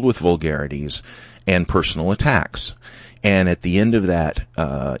 filled with vulgarities and personal attacks. And at the end of that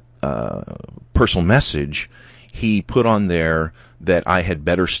personal message, he put on there that I had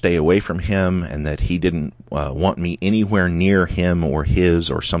better stay away from him and that he didn't want me anywhere near him or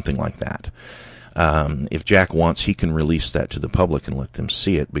his or something like that. If Jack wants, he can release that to the public and let them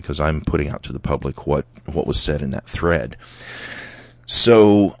see it, because I'm putting out to the public what was said in that thread.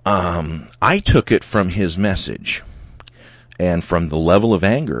 So I took it from his message and from the level of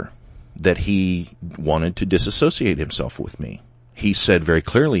anger that he wanted to disassociate himself with me. He said very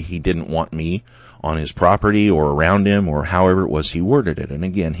clearly he didn't want me on his property or around him, or however it was he worded it. And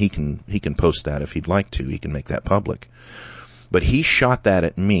again, he can post that if he'd like to. He can make that public. But he shot that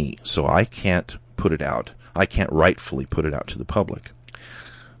at me, so I can't put it out. I can't rightfully put it out to the public.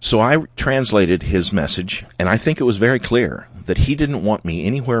 So I translated his message, and I think it was very clear that he didn't want me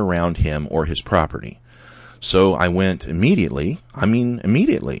anywhere around him or his property. So I went immediately,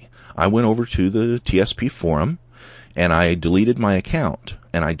 I went over to the TSP forum, and I deleted my account,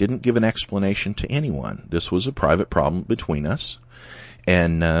 and I didn't give an explanation to anyone. This was a private problem between us,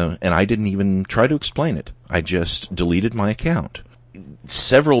 and I didn't even try to explain it. I just deleted my account.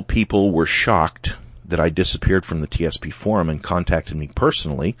 Several people were shocked that I disappeared from the TSP forum and contacted me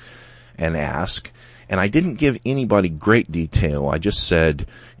personally and asked, and I didn't give anybody great detail. I just said,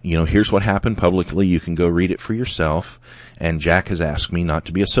 here's what happened publicly. You can go read it for yourself, and Jack has asked me not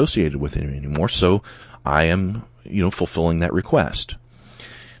to be associated with him anymore, so I am fulfilling that request.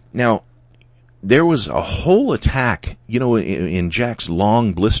 Now, there was a whole attack, in Jack's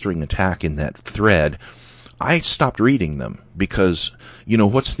long blistering attack in that thread. I stopped reading them because,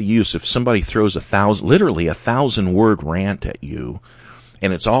 what's the use if somebody throws literally a 1,000-word rant at you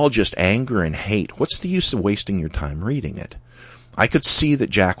and it's all just anger and hate? What's the use of wasting your time reading it? I could see that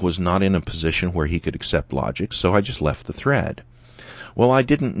Jack was not in a position where he could accept logic, so I just left the thread. Well, I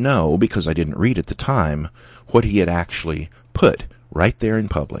didn't know, because I didn't read at the time, what he had actually put right there in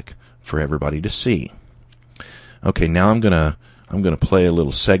public for everybody to see. Okay, now I'm gonna play a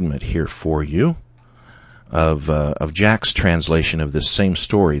little segment here for you of Jack's translation of this same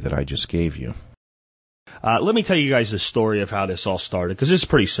story that I just gave you. Let me tell you guys the story of how this all started, because it's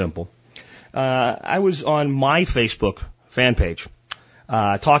pretty simple. I was on my Facebook fan page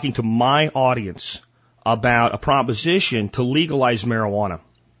talking to my audience about a proposition to legalize marijuana.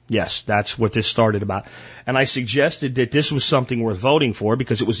 Yes, that's what this started about. And I suggested that this was something worth voting for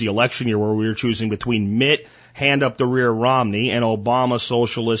because it was the election year where we were choosing between Mitt, hand up the rear Romney, and Obama,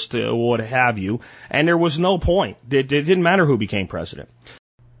 socialist, what have you. And there was no point. It didn't matter who became president.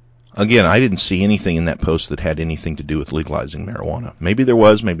 Again, I didn't see anything in that post that had anything to do with legalizing marijuana. Maybe there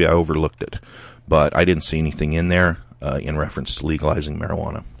was, maybe I overlooked it. But I didn't see anything in there in reference to legalizing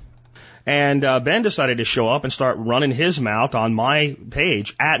marijuana. And Ben decided to show up and start running his mouth on my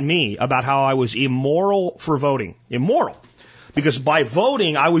page at me about how I was immoral for voting. Immoral. Because by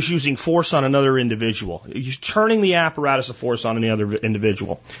voting, I was using force on another individual. Turning the apparatus of force on another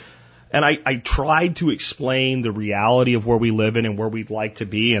individual. And I tried to explain the reality of where we live in and where we'd like to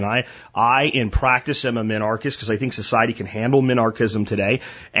be. And I in practice am a minarchist because I think society can handle minarchism today.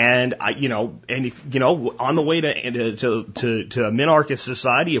 And on the way to a minarchist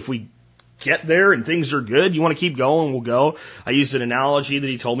society, if we get there and things are good, you want to keep going, we'll go. I used an analogy that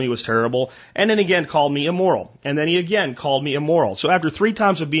he told me was terrible, and then again called me immoral, and then he again called me immoral. So after 3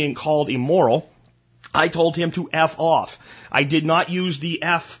 times of being called immoral, I told him to F off. I did not use the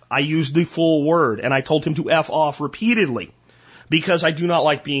F, I used the full word, and I told him to F off repeatedly because I do not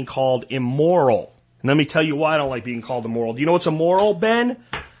like being called immoral. And let me tell you why I don't like being called immoral. Do you know what's immoral, Ben?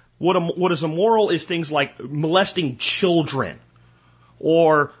 What is immoral is things like molesting children.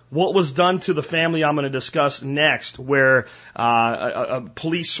 Or what was done to the family I'm going to discuss next, where a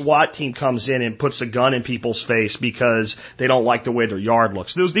police SWAT team comes in and puts a gun in people's face because they don't like the way their yard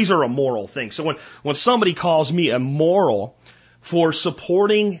looks. These are immoral things. So when somebody calls me immoral for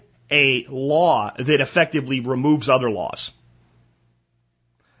supporting a law that effectively removes other laws,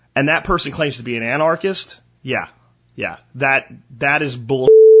 and that person claims to be an anarchist, yeah, that is bull.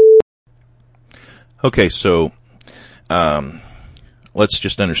 Okay, so let's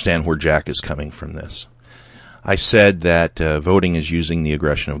just understand where Jack is coming from this. I said that voting is using the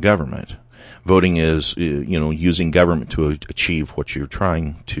aggression of government. Voting is, using government to achieve what you're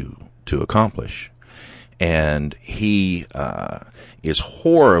trying to accomplish. And he is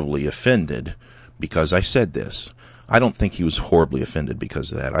horribly offended because I said this. I don't think he was horribly offended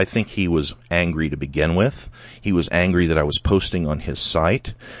because of that. I think he was angry to begin with. He was angry that I was posting on his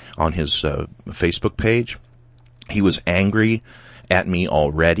site, on his Facebook page. He was angry at me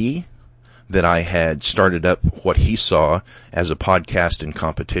already that I had started up what he saw as a podcast in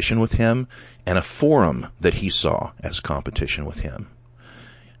competition with him and a forum that he saw as competition with him.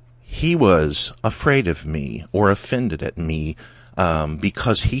 He was afraid of me or offended at me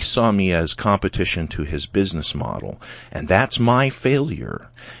because he saw me as competition to his business model. And that's my failure.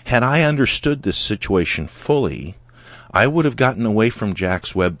 Had I understood this situation fully, I would have gotten away from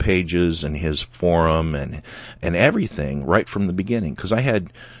Jack's web pages and his forum and everything right from the beginning, because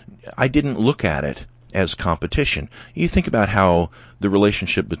I didn't look at it as competition. You think about how the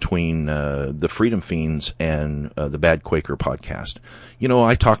relationship between the Freedom Fiends and the Bad Quaker podcast.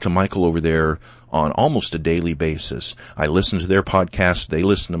 I talk to Michael over there on almost a daily basis. I listen to their podcast, they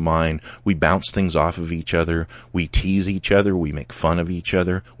listen to mine. We bounce things off of each other. We tease each other. We make fun of each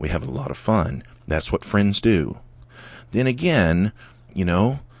other. We have a lot of fun. That's what friends do. Then again,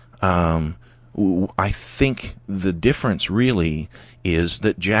 I think the difference really is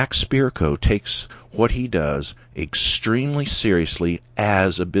that Jack Spirko takes what he does extremely seriously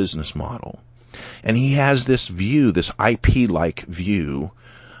as a business model. And he has this view, this IP-like view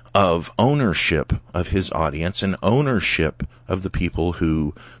of ownership of his audience and ownership of the people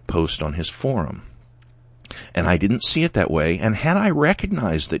who post on his forum. And I didn't see it that way. And had I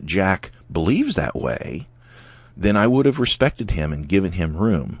recognized that Jack believes that way, then I would have respected him and given him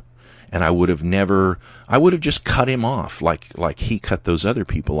room. and I would have just cut him off like he cut those other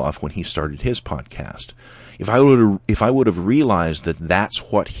people off when he started his podcast. If I would have realized that that's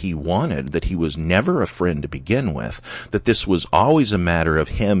what he wanted, that he was never a friend to begin with, that this was always a matter of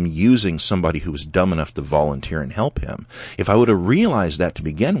him using somebody who was dumb enough to volunteer and help him. If I would have realized that to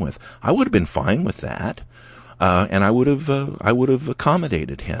begin with, I would have been fine with that, and I would have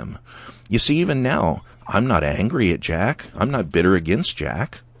accommodated him. You see, even now, I'm not angry at Jack. I'm not bitter against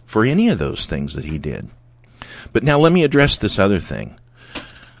Jack for any of those things that he did. But now let me address this other thing.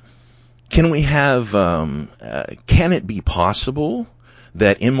 Can it be possible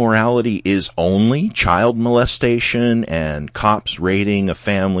that immorality is only child molestation and cops raiding a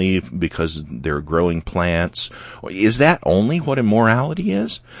family because they're growing plants? Is that only what immorality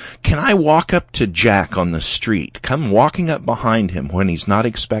is? Can I walk up to Jack on the street, come walking up behind him when he's not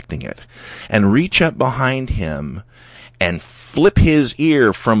expecting it, and reach up behind him and flip his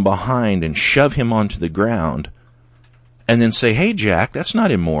ear from behind and shove him onto the ground, and then say, "Hey, Jack, that's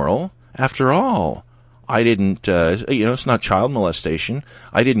not immoral. After all, I didn't, it's not child molestation.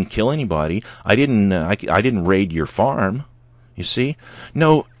 I didn't kill anybody. I didn't raid your farm." You see?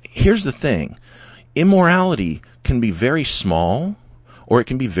 No, here's the thing. Immorality can be very small or it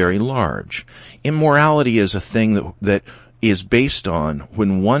can be very large. Immorality is a thing that is based on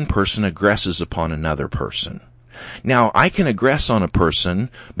when one person aggresses upon another person. Now, I can aggress on a person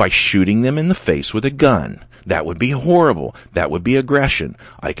by shooting them in the face with a gun. That would be horrible. That would be aggression.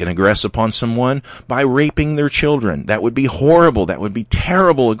 I can aggress upon someone by raping their children. That would be horrible. That would be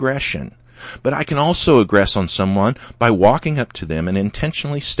terrible aggression. But I can also aggress on someone by walking up to them and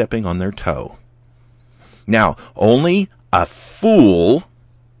intentionally stepping on their toe. Now, only a fool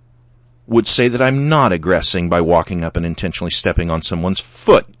would say that I'm not aggressing by walking up and intentionally stepping on someone's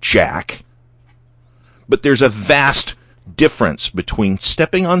foot, Jack. But there's a vast difference between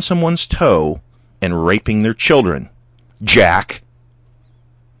stepping on someone's toe and raping their children, Jack.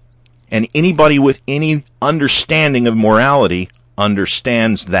 And anybody with any understanding of morality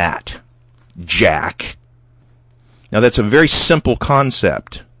understands that, Jack. Now that's a very simple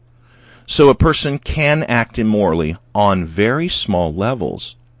concept. So a person can act immorally on very small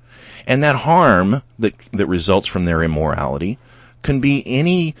levels. And that harm that results from their immorality can be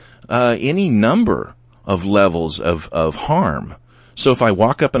any number of levels of harm. So if I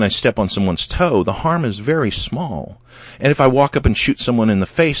walk up and I step on someone's toe, the harm is very small. And if I walk up and shoot someone in the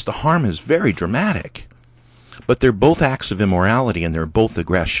face, the harm is very dramatic. But they're both acts of immorality and they're both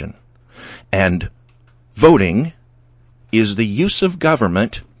aggression. And voting is the use of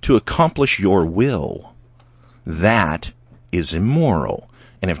government to accomplish your will. That is immoral.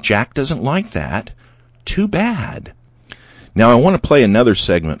 And if Jack doesn't like that, too bad. Now I want to play another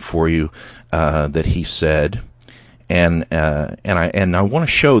segment for you that he said. And I want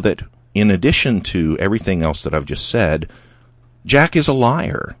to show that in addition to everything else that I've just said, Jack is a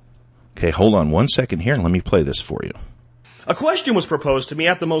liar. Okay, hold on one second here and let me play this for you. A question was proposed to me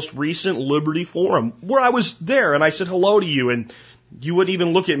at the most recent Liberty Forum where I was there and I said hello to you and you wouldn't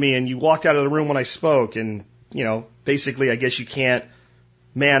even look at me and you walked out of the room when I spoke and, basically I guess you can't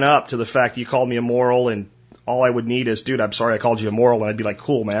man up to the fact that you called me immoral and all I would need is, dude, I'm sorry I called you immoral, and I'd be like,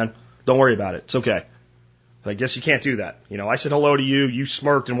 cool, man, don't worry about it. It's okay. But I guess you can't do that. I said hello to you, you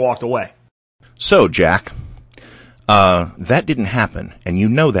smirked and walked away. So, Jack, that didn't happen, and you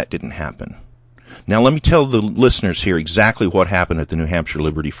know that didn't happen. Now, let me tell the listeners here exactly what happened at the New Hampshire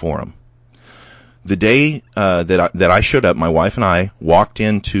Liberty Forum. The day that I showed up, my wife and I walked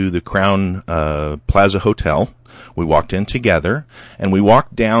into the Crown Plaza Hotel. We walked in together, and we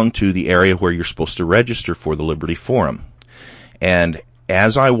walked down to the area where you're supposed to register for the Liberty Forum. And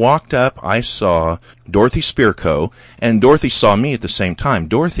as I walked up, I saw Dorothy Spirko, and Dorothy saw me at the same time.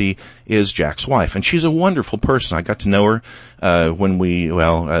 Dorothy is Jack's wife, and she's a wonderful person. I got to know her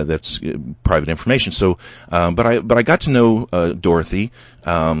that's private information. So, but I got to know Dorothy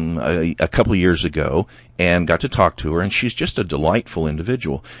a couple of years ago, and got to talk to her, and she's just a delightful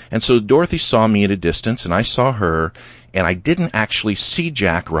individual. And so Dorothy saw me at a distance, and I saw her, and I didn't actually see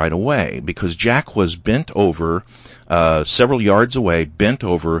Jack right away because Jack was bent over several yards away, bent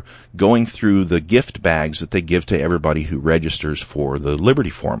over, going through the gift bags that they give to everybody who registers for the Liberty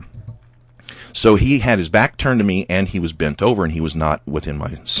Forum. So he had his back turned to me, and he was bent over, and he was not within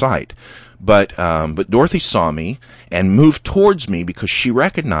my sight. But Dorothy saw me and moved towards me because she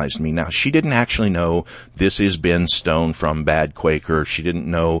recognized me. Now, she didn't actually know this is Ben Stone from Bad Quaker. She didn't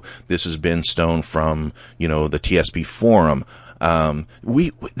know this is Ben Stone from, the TSP Forum.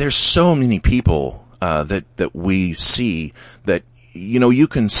 There's so many people that we see that you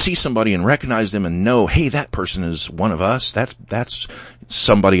can see somebody and recognize them and know, hey, that person is one of us. That's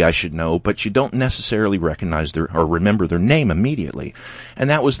somebody I should know, but you don't necessarily recognize or remember their name immediately. And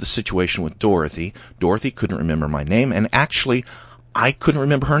that was the situation with Dorothy. Dorothy couldn't remember my name, and actually, I couldn't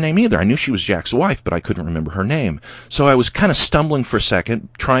remember her name either. I knew she was Jack's wife, but I couldn't remember her name. So I was kind of stumbling for a second,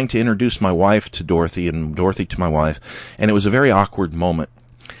 trying to introduce my wife to Dorothy and Dorothy to my wife, and it was a very awkward moment.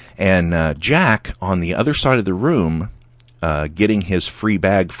 And Jack, on the other side of the room, getting his free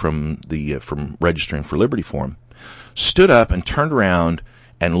bag from registering for Liberty Forum, stood up and turned around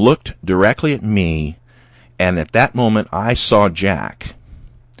and looked directly at me, and at that moment I saw Jack.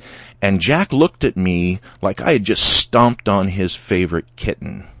 And Jack looked at me like I had just stomped on his favorite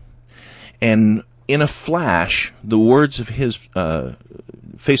kitten. And in a flash, the words of his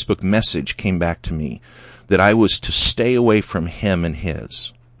Facebook message came back to me, that I was to stay away from him and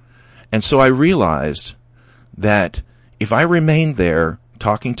his. And so I realized that if I remained there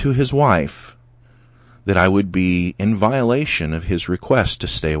talking to his wife, that I would be in violation of his request to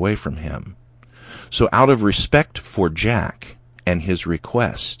stay away from him. So out of respect for Jack and his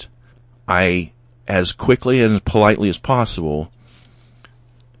request, I, as quickly and as politely as possible,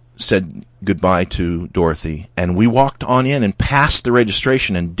 said goodbye to Dorothy, and we walked on in and passed the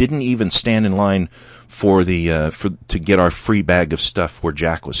registration and didn't even stand in line to get our free bag of stuff where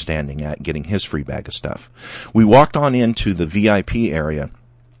Jack was standing at, getting his free bag of stuff. We walked on into the VIP area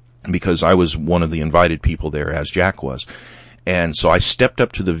because I was one of the invited people there, as Jack was. And so I stepped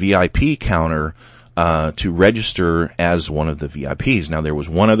up to the VIP counter to register as one of the VIPs. Now, there was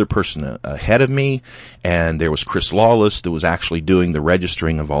one other person ahead of me, and there was Chris Lawless that was actually doing the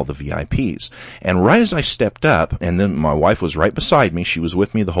registering of all the VIPs. And right as I stepped up, and then my wife was right beside me, she was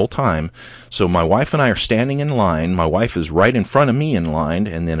with me the whole time, so my wife and I are standing in line, my wife is right in front of me in line,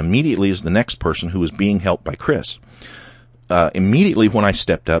 and then immediately is the next person who was being helped by Chris. Immediately when I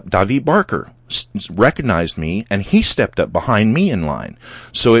stepped up, David Barker recognized me, and he stepped up behind me in line.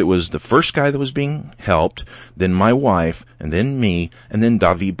 So it was the first guy that was being helped, then my wife, and then me, and then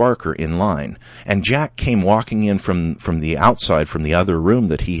David Barker in line. And Jack came walking in from the outside, from the other room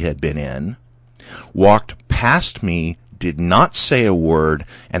that he had been in, walked past me, did not say a word,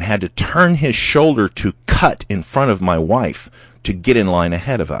 and had to turn his shoulder to cut in front of my wife to get in line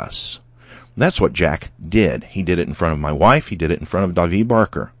ahead of us. That's what Jack did. He did it in front of my wife. He did it in front of David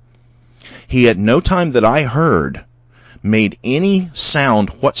Barker. He at no time that I heard made any sound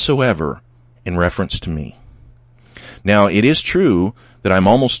whatsoever in reference to me. Now, it is true that I'm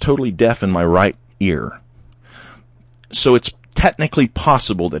almost totally deaf in my right ear. So it's technically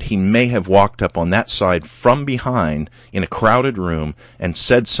possible that he may have walked up on that side from behind in a crowded room and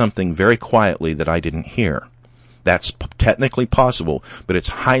said something very quietly that I didn't hear. That's technically possible, but it's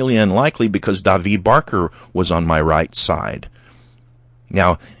highly unlikely because David Barker was on my right side.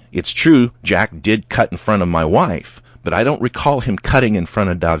 Now, it's true, Jack did cut in front of my wife, but I don't recall him cutting in front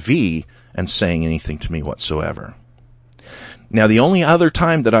of David and saying anything to me whatsoever. Now, the only other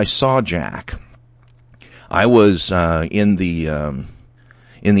time that I saw Jack, I was in the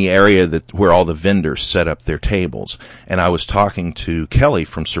area where all the vendors set up their tables, and I was talking to Kelly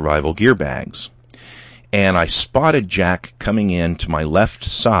from Survival Gear Bags. And I spotted Jack coming in to my left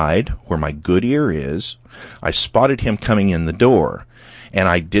side, where my good ear is. I spotted him coming in the door. And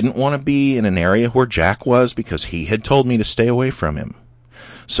I didn't want to be in an area where Jack was because he had told me to stay away from him.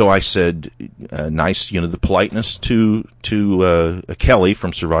 So I said, the politeness to Kelly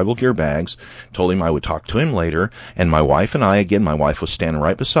from Survival Gear Bags, told him I would talk to him later. And my wife and I, again, my wife was standing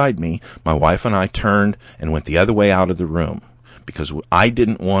right beside me. My wife and I turned and went the other way out of the room, because I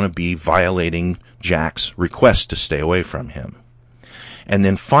didn't want to be violating Jack's request to stay away from him. And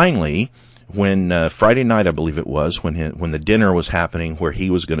then finally, when Friday night, I believe it was, when the dinner was happening where he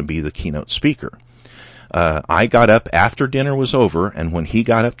was going to be the keynote speaker, I got up after dinner was over, and when he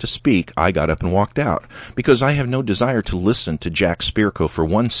got up to speak, I got up and walked out, because I have no desire to listen to Jack Spirko for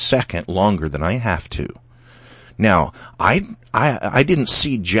 1 second longer than I have to. Now, I didn't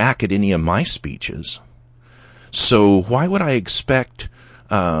see Jack at any of my speeches. So why would I expect,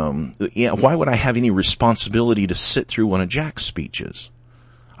 why would I have any responsibility to sit through one of Jack's speeches?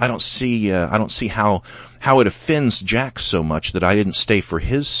 I don't see how it offends Jack so much that I didn't stay for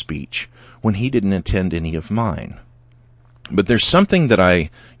his speech when he didn't attend any of mine. But there's something that I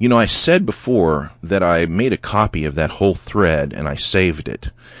said before that I made a copy of that whole thread and I saved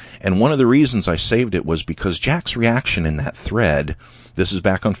it. And one of the reasons I saved it was because Jack's reaction in that thread, this is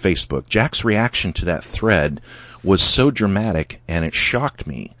back on Facebook, Jack's reaction to that thread was so dramatic and it shocked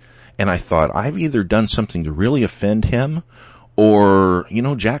me. And I thought, I've either done something to really offend him, or,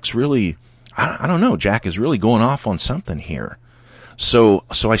 Jack's really, I don't know, Jack is really going off on something here. So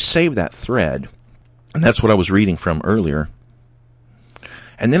I saved that thread, and that's what I was reading from earlier.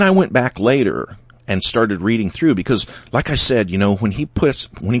 And then I went back later and started reading through, because like I said, when he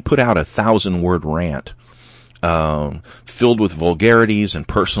put out a 1,000-word rant, filled with vulgarities and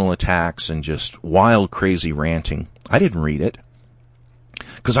personal attacks and just wild, crazy ranting, I didn't read it.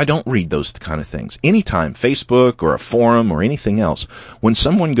 Because I don't read those kind of things. Anytime, Facebook or a forum or anything else, when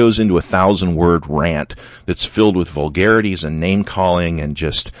someone goes into a 1,000-word rant that's filled with vulgarities and name-calling and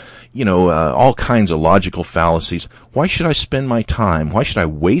just, all kinds of logical fallacies, why should I spend my time, why should I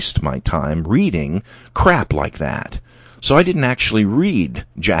waste my time reading crap like that? So I didn't actually read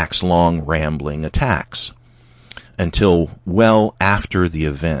Jack's long, rambling attacks until well after the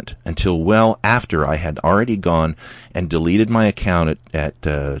event, until well after I had already gone and deleted my account at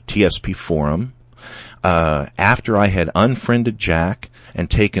TSP Forum, after I had unfriended Jack and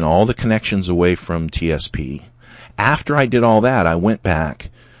taken all the connections away from TSP. After I did all that, I went back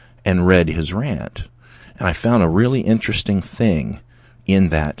and read his rant, and I found a really interesting thing in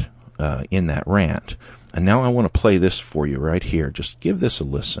that rant. And now I want to play this for you right here. Just give this a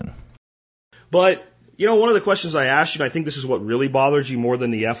listen. But one of the questions I asked you, and I think this is what really bothers you more than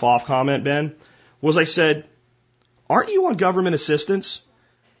the F off comment, Ben, was I said, aren't you on government assistance?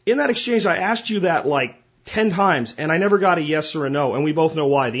 In that exchange, I asked you that like 10 times, and I never got a yes or a no, and we both know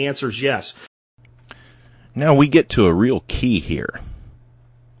why. The answer is yes. Now we get to a real key here.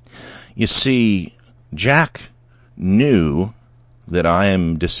 You see, Jack knew that I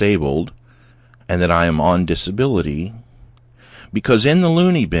am disabled and that I am on disability, because in the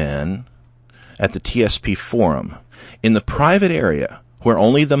loony bin at the TSP Forum, in the private area where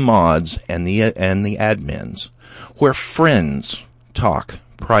only the mods and the admins, where friends talk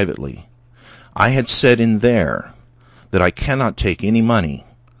privately, I had said in there that I cannot take any money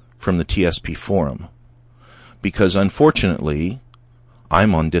from the TSP Forum because, unfortunately,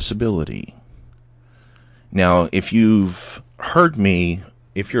 I'm on disability. Now, if you've heard me,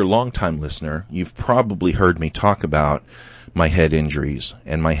 if you're a long-time listener, you've probably heard me talk about my head injuries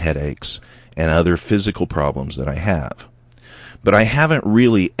and my headaches and other physical problems that I have. But I haven't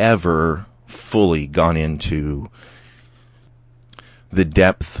really ever fully gone into the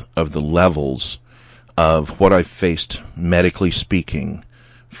depth of the levels of what I've faced medically speaking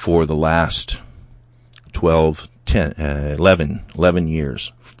for the last 11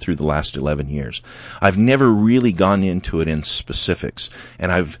 years, through the last 11 years. I've never really gone into it in specifics.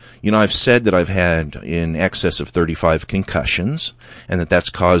 And I've said that I've had in excess of 35 concussions and that's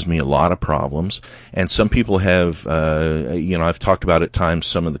caused me a lot of problems. And some people have, I've talked about at times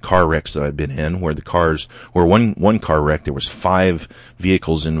some of the car wrecks that I've been in where one car wreck, there was 5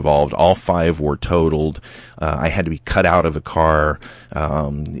 vehicles involved. All 5 were totaled. I had to be cut out of a car.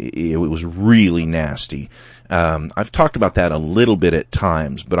 It was really nasty. I've talked about that a little bit at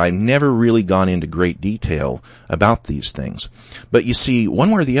times, but I've never really gone into great detail about these things. But you see, one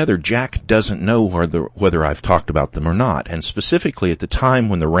way or the other, Jack doesn't know whether I've talked about them or not. And specifically at the time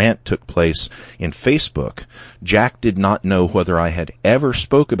when the rant took place in Facebook, Jack did not know whether I had ever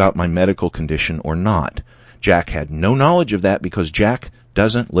spoke about my medical condition or not. Jack had no knowledge of that because Jack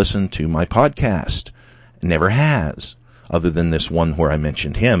doesn't listen to my podcast. Never has, other than this one where I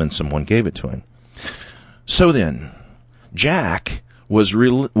mentioned him and someone gave it to him. So then, Jack was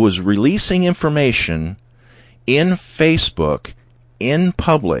releasing information in Facebook, in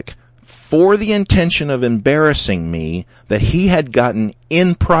public, for the intention of embarrassing me that he had gotten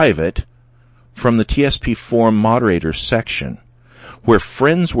in private from the TSP Forum moderators section, where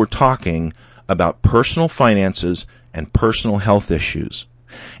friends were talking about personal finances and personal health issues.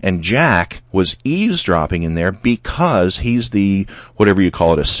 And Jack was eavesdropping in there because he's the, whatever you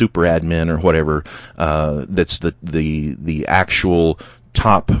call it, a super admin or whatever, that's the actual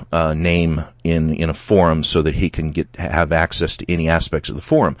top name in a forum so that he can have access to any aspects of the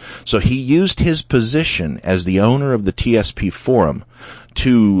forum. So he used his position as the owner of the TSP Forum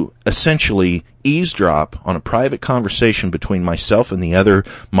to essentially eavesdrop on a private conversation between myself and the other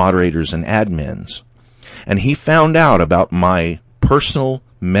moderators and admins. And he found out about my personal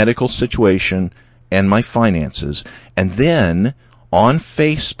medical situation and my finances, and then on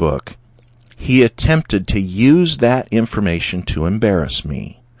Facebook he attempted to use that information to embarrass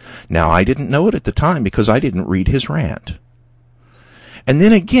me. Now, I didn't know it at the time because I didn't read his rant. And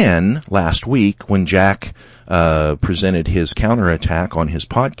then again last week when Jack presented his counterattack on his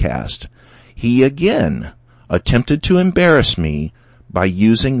podcast, he again attempted to embarrass me by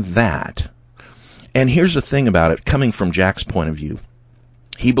using that. And here's the thing about it, coming from Jack's point of view.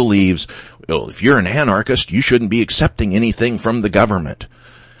 He believes, well, if you're an anarchist, you shouldn't be accepting anything from the government.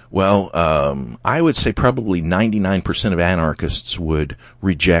 Well, I would say probably 99% of anarchists would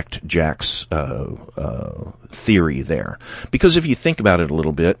reject Jack's theory there. Because if you think about it a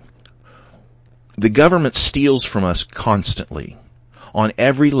little bit, the government steals from us constantly, on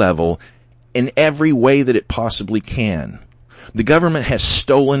every level, in every way that it possibly can. The government has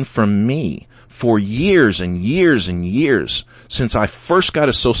stolen from me for years and years and years since I first got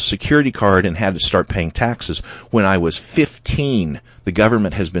a Social Security card and had to start paying taxes when I was 15. The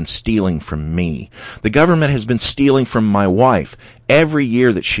government has been stealing from me. The government has been stealing from my wife every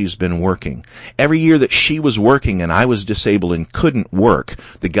year that she's been working. Every year that she was working and I was disabled and couldn't work,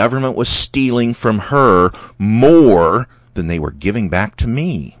 the government was stealing from her more than they were giving back to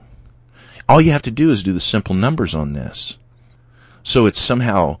me. All you have to do is do the simple numbers on this. So it's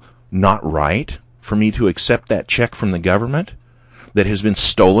somehow not right for me to accept that check from the government that has been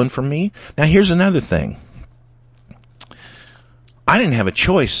stolen from me. Now here's another thing. I didn't have a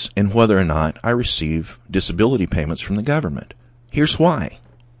choice in whether or not I receive disability payments from the government. Here's why.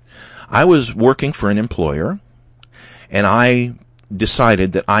 I was working for an employer, and I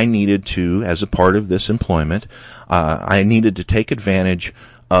decided that I needed to, as a part of this employment, I needed to take advantage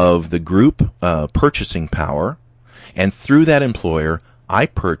of the group purchasing power, and through that employer, I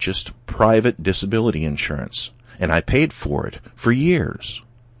purchased private disability insurance, and I paid for it for years.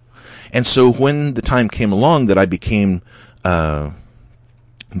 And so when the time came along that I became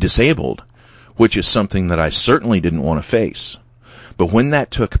disabled, which is something that I certainly didn't want to face, but when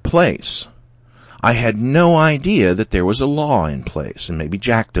that took place, I had no idea that there was a law in place. And maybe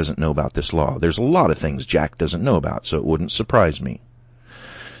Jack doesn't know about this law. There's a lot of things Jack doesn't know about, so it wouldn't surprise me.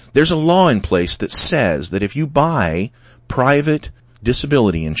 There's a law in place that says that if you buy private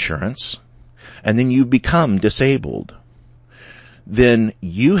disability insurance and then you become disabled, then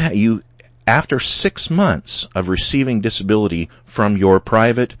you after 6 months of receiving disability from your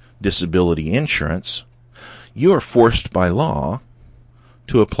private disability insurance, you are forced by law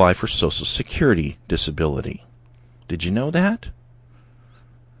to apply for Social Security disability. Did you know that?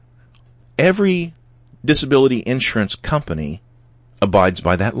 Every disability insurance company abides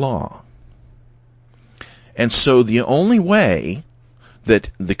by that law. And so the only way that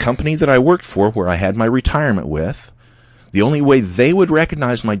the company that I worked for, where I had my retirement with, the only way they would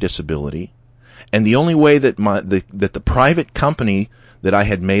recognize my disability, and the only way that that the private company that I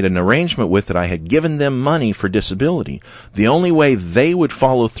had made an arrangement with, that I had given them money for disability, the only way they would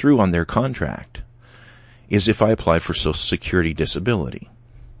follow through on their contract is if I applied for Social Security disability.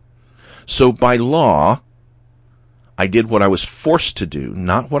 So by law, I did what I was forced to do,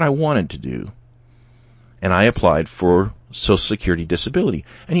 not what I wanted to do, and I applied for Social Security disability.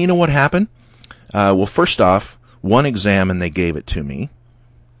 And you know what happened? Well, first off, one exam and they gave it to me.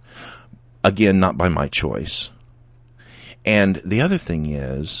 Again, not by my choice. And the other thing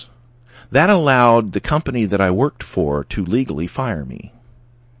is, that allowed the company that I worked for to legally fire me.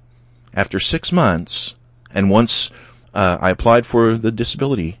 After 6 months, and once I applied for the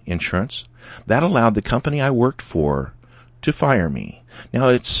disability insurance, that allowed the company I worked for to fire me. Now,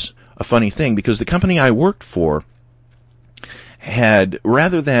 it's a funny thing, because the company I worked for had,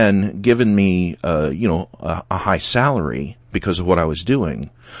 rather than given me, a high salary because of what I was doing,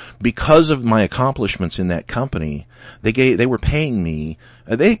 because of my accomplishments in that company, they were paying me,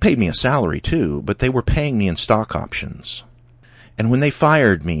 they paid me a salary too, but they were paying me in stock options. And when they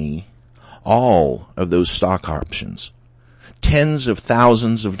fired me, all of those stock options, tens of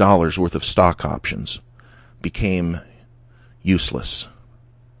thousands of dollars worth of stock options, became useless,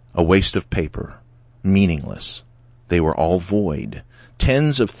 a waste of paper, meaningless. They were all void.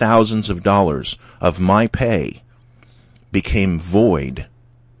 Tens of thousands of dollars of my pay became void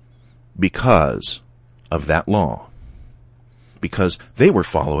because of that law, because they were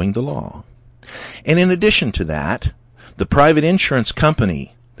following the law. And in addition to that, the private insurance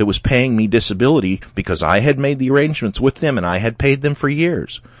company that was paying me disability, because I had made the arrangements with them and I had paid them for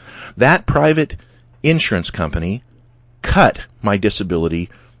years, that private insurance company cut my disability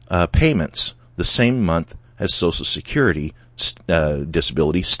payments the same month as Social Security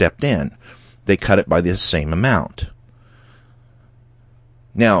disability stepped in. They cut it by the same amount.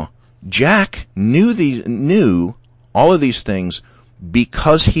 Now, Jack knew all of these things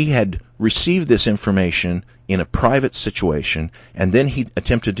because he had received this information in a private situation, and then he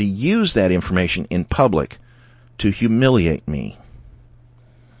attempted to use that information in public to humiliate me.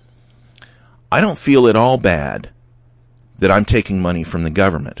 I don't feel at all bad that I'm taking money from the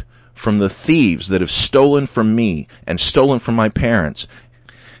government, from the thieves that have stolen from me and stolen from my parents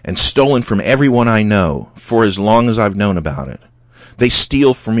and stolen from everyone I know for as long as I've known about it. They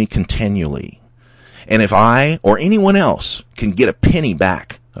steal from me continually. And if I or anyone else can get a penny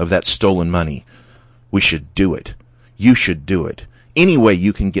back of that stolen money, we should do it. You should do it. Any way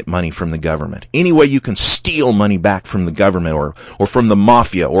you can get money from the government, any way you can steal money back from the government or from the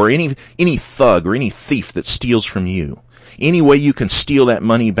mafia or any thug or any thief that steals from you, any way you can steal that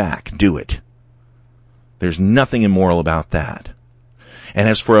money back, do it. There's nothing immoral about that. And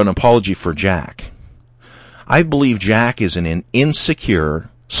as for an apology for Jack, I believe Jack is an insecure,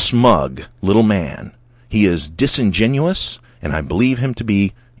 smug little man. He is disingenuous, and I believe him to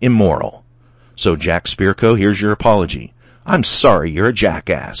be immoral. So Jack Spirko, here's your apology. I'm sorry you're a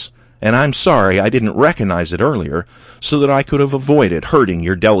jackass, and I'm sorry I didn't recognize it earlier so that I could have avoided hurting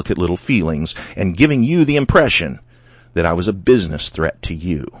your delicate little feelings and giving you the impression that I was a business threat to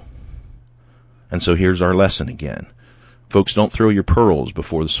you. And so here's our lesson again. Folks, don't throw your pearls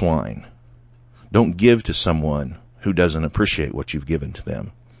before the swine. Don't give to someone who doesn't appreciate what you've given to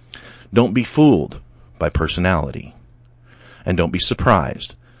them. Don't be fooled by personality. And don't be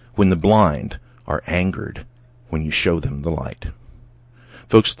surprised when the blind are angered when you show them the light.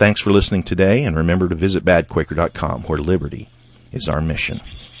 Folks, thanks for listening today, and remember to visit badquaker.com, where liberty is our mission.